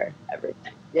for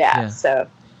everything. Yeah. So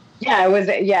Yeah, it was.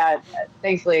 Yeah,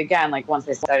 thankfully, again, like once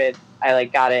I started, I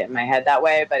like got it in my head that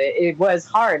way. But it was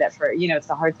hard at first. You know, it's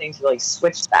a hard thing to like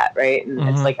switch that, right? And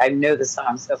it's like I know the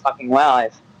song so fucking well.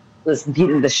 I've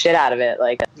beaten the shit out of it,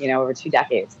 like over 2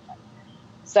 decades.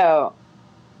 So,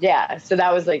 yeah. So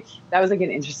that was like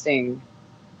an interesting,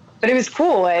 but it was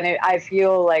cool, and I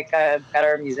feel like a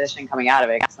better musician coming out of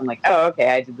it. Cause I'm like, oh,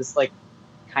 okay, I did this like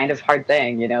kind of hard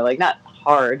thing, like not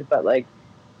hard, but like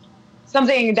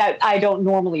something that I don't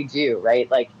normally do, right?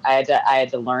 Like I had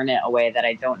to learn it a way that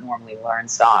I don't normally learn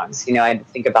songs. I had to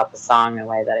think about the song in a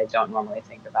way that I don't normally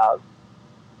think about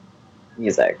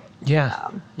music. Yeah.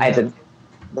 I did,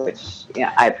 which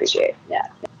I appreciate. Yeah.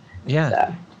 Yeah.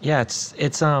 So. Yeah. It's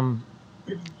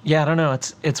yeah. I don't know.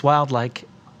 It's wild, like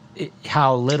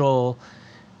how little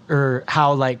or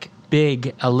how like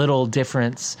big a little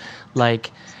difference,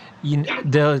 like.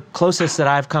 The closest that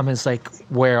I've come is like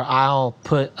where I'll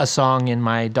put a song in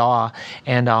my DAW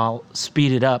and I'll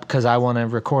speed it up because I want to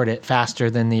record it faster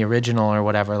than the original or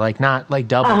whatever. Like not like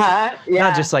double, not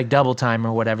just like double time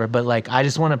or whatever, but like I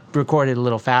just want to record it a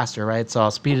little faster, right? So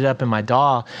I'll speed it up in my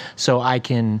DAW so I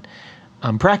can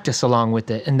practice along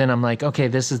with it. And then I'm like, okay,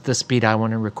 this is the speed I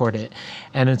want to record it.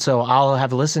 And so I'll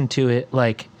have listened to it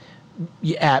like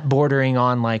at bordering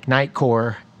on like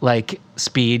nightcore like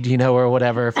speed, or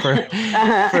whatever for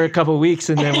for a couple of weeks,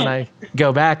 and then when I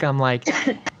go back, I'm like,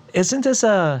 isn't this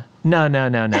no,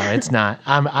 it's not.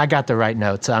 I got the right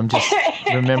notes. I'm just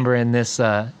remembering this,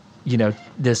 this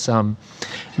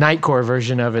nightcore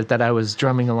version of it that I was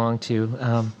drumming along to.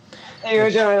 You were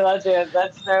drumming along to it.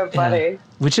 That's so funny.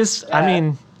 Which is, I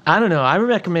mean, I don't know.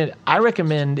 I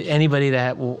recommend anybody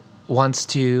that wants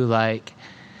to like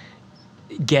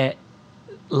get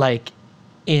like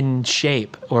in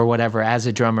shape or whatever as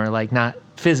a drummer, like not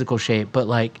physical shape, but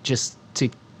like just to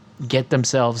get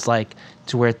themselves like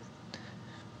to where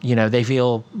they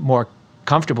feel more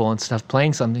comfortable and stuff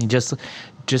playing something. Just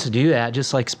do that,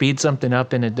 just like speed something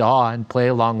up in a DAW and play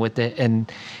along with it,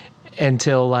 and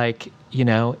until like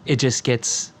it just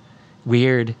gets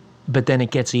weird, but then it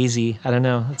gets easy. I don't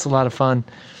know, it's a lot of fun.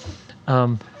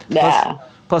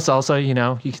 Plus also you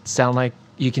can sound like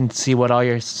you can see what all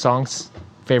your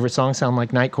favorite songs sound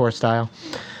like nightcore style.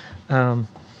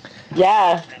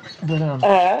 Yeah.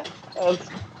 But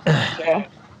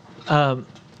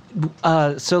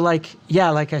so like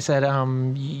like I said,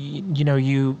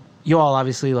 you all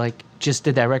obviously like just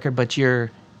did that record, but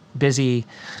you're busy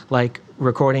like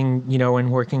recording,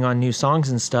 and working on new songs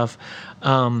and stuff.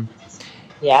 Do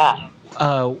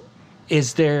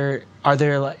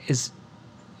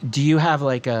you have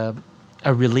like a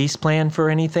release plan for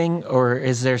anything, or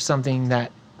is there something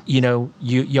that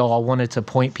y'all wanted to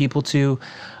point people to,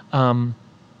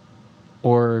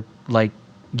 or like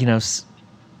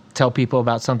tell people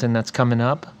about something that's coming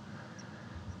up?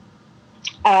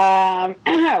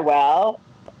 Well,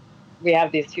 we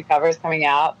have these 2 covers coming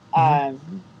out.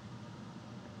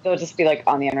 They'll just be like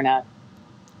on the internet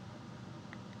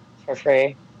for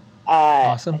free.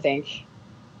 Awesome. I think.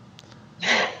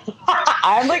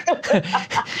 I'm like,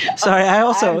 sorry, I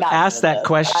also asked that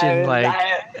question.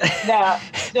 No,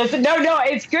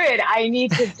 it's good.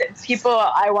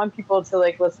 I want people to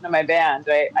like listen to my band,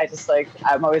 right?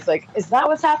 I'm always like, is that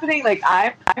what's happening? Like,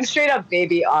 I'm straight up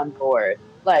baby on board.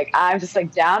 Like, I'm just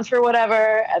like down for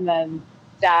whatever, and then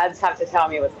dads have to tell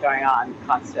me what's going on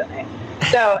constantly.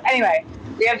 So anyway,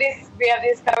 we have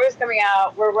these covers coming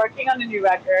out. We're working on a new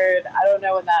record. I don't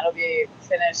know when that'll be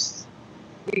finished.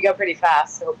 We go pretty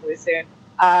fast, so hopefully soon.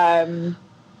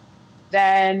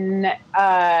 Then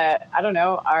I don't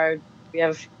know. We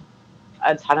have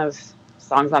a ton of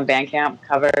songs on Bandcamp,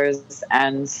 covers,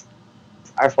 and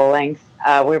our full length.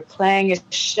 We're playing a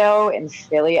show in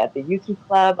Philly at the Yuki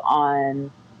Club on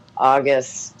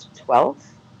August 12th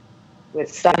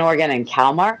with Sun Organ and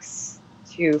Calmarks,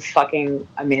 2 fucking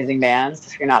amazing bands.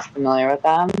 If you're not familiar with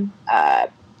them,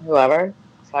 whoever,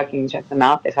 fucking check them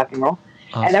out. They fucking roll.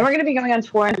 Awesome. And then we're going to be going on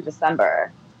tour in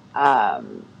December.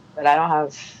 But I don't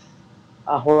have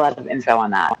a whole lot of info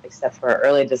on that, except for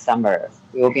early December.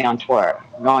 We will be on tour.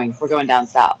 We're going down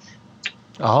south.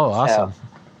 Oh, awesome.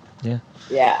 So,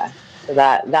 yeah. So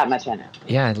that much I know.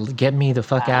 Yeah, get me the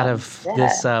fuck out of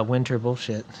this winter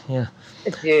bullshit. Yeah.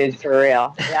 Dude, for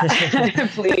real. Yeah.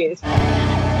 Please.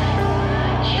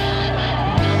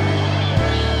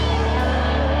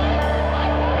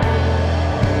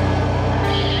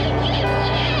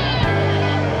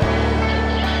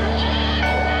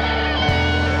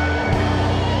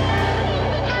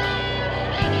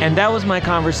 And that was my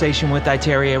conversation with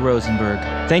Iteria Rosenberg.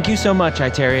 Thank you so much,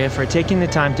 Iteria, for taking the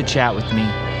time to chat with me.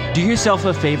 Do yourself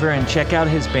a favor and check out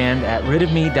his band at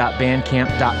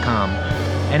ridofme.bandcamp.com.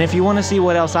 And if you want to see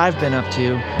what else I've been up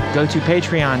to, go to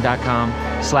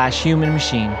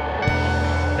patreon.com/humanmachine.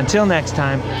 Until next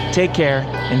time, take care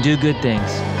and do good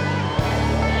things.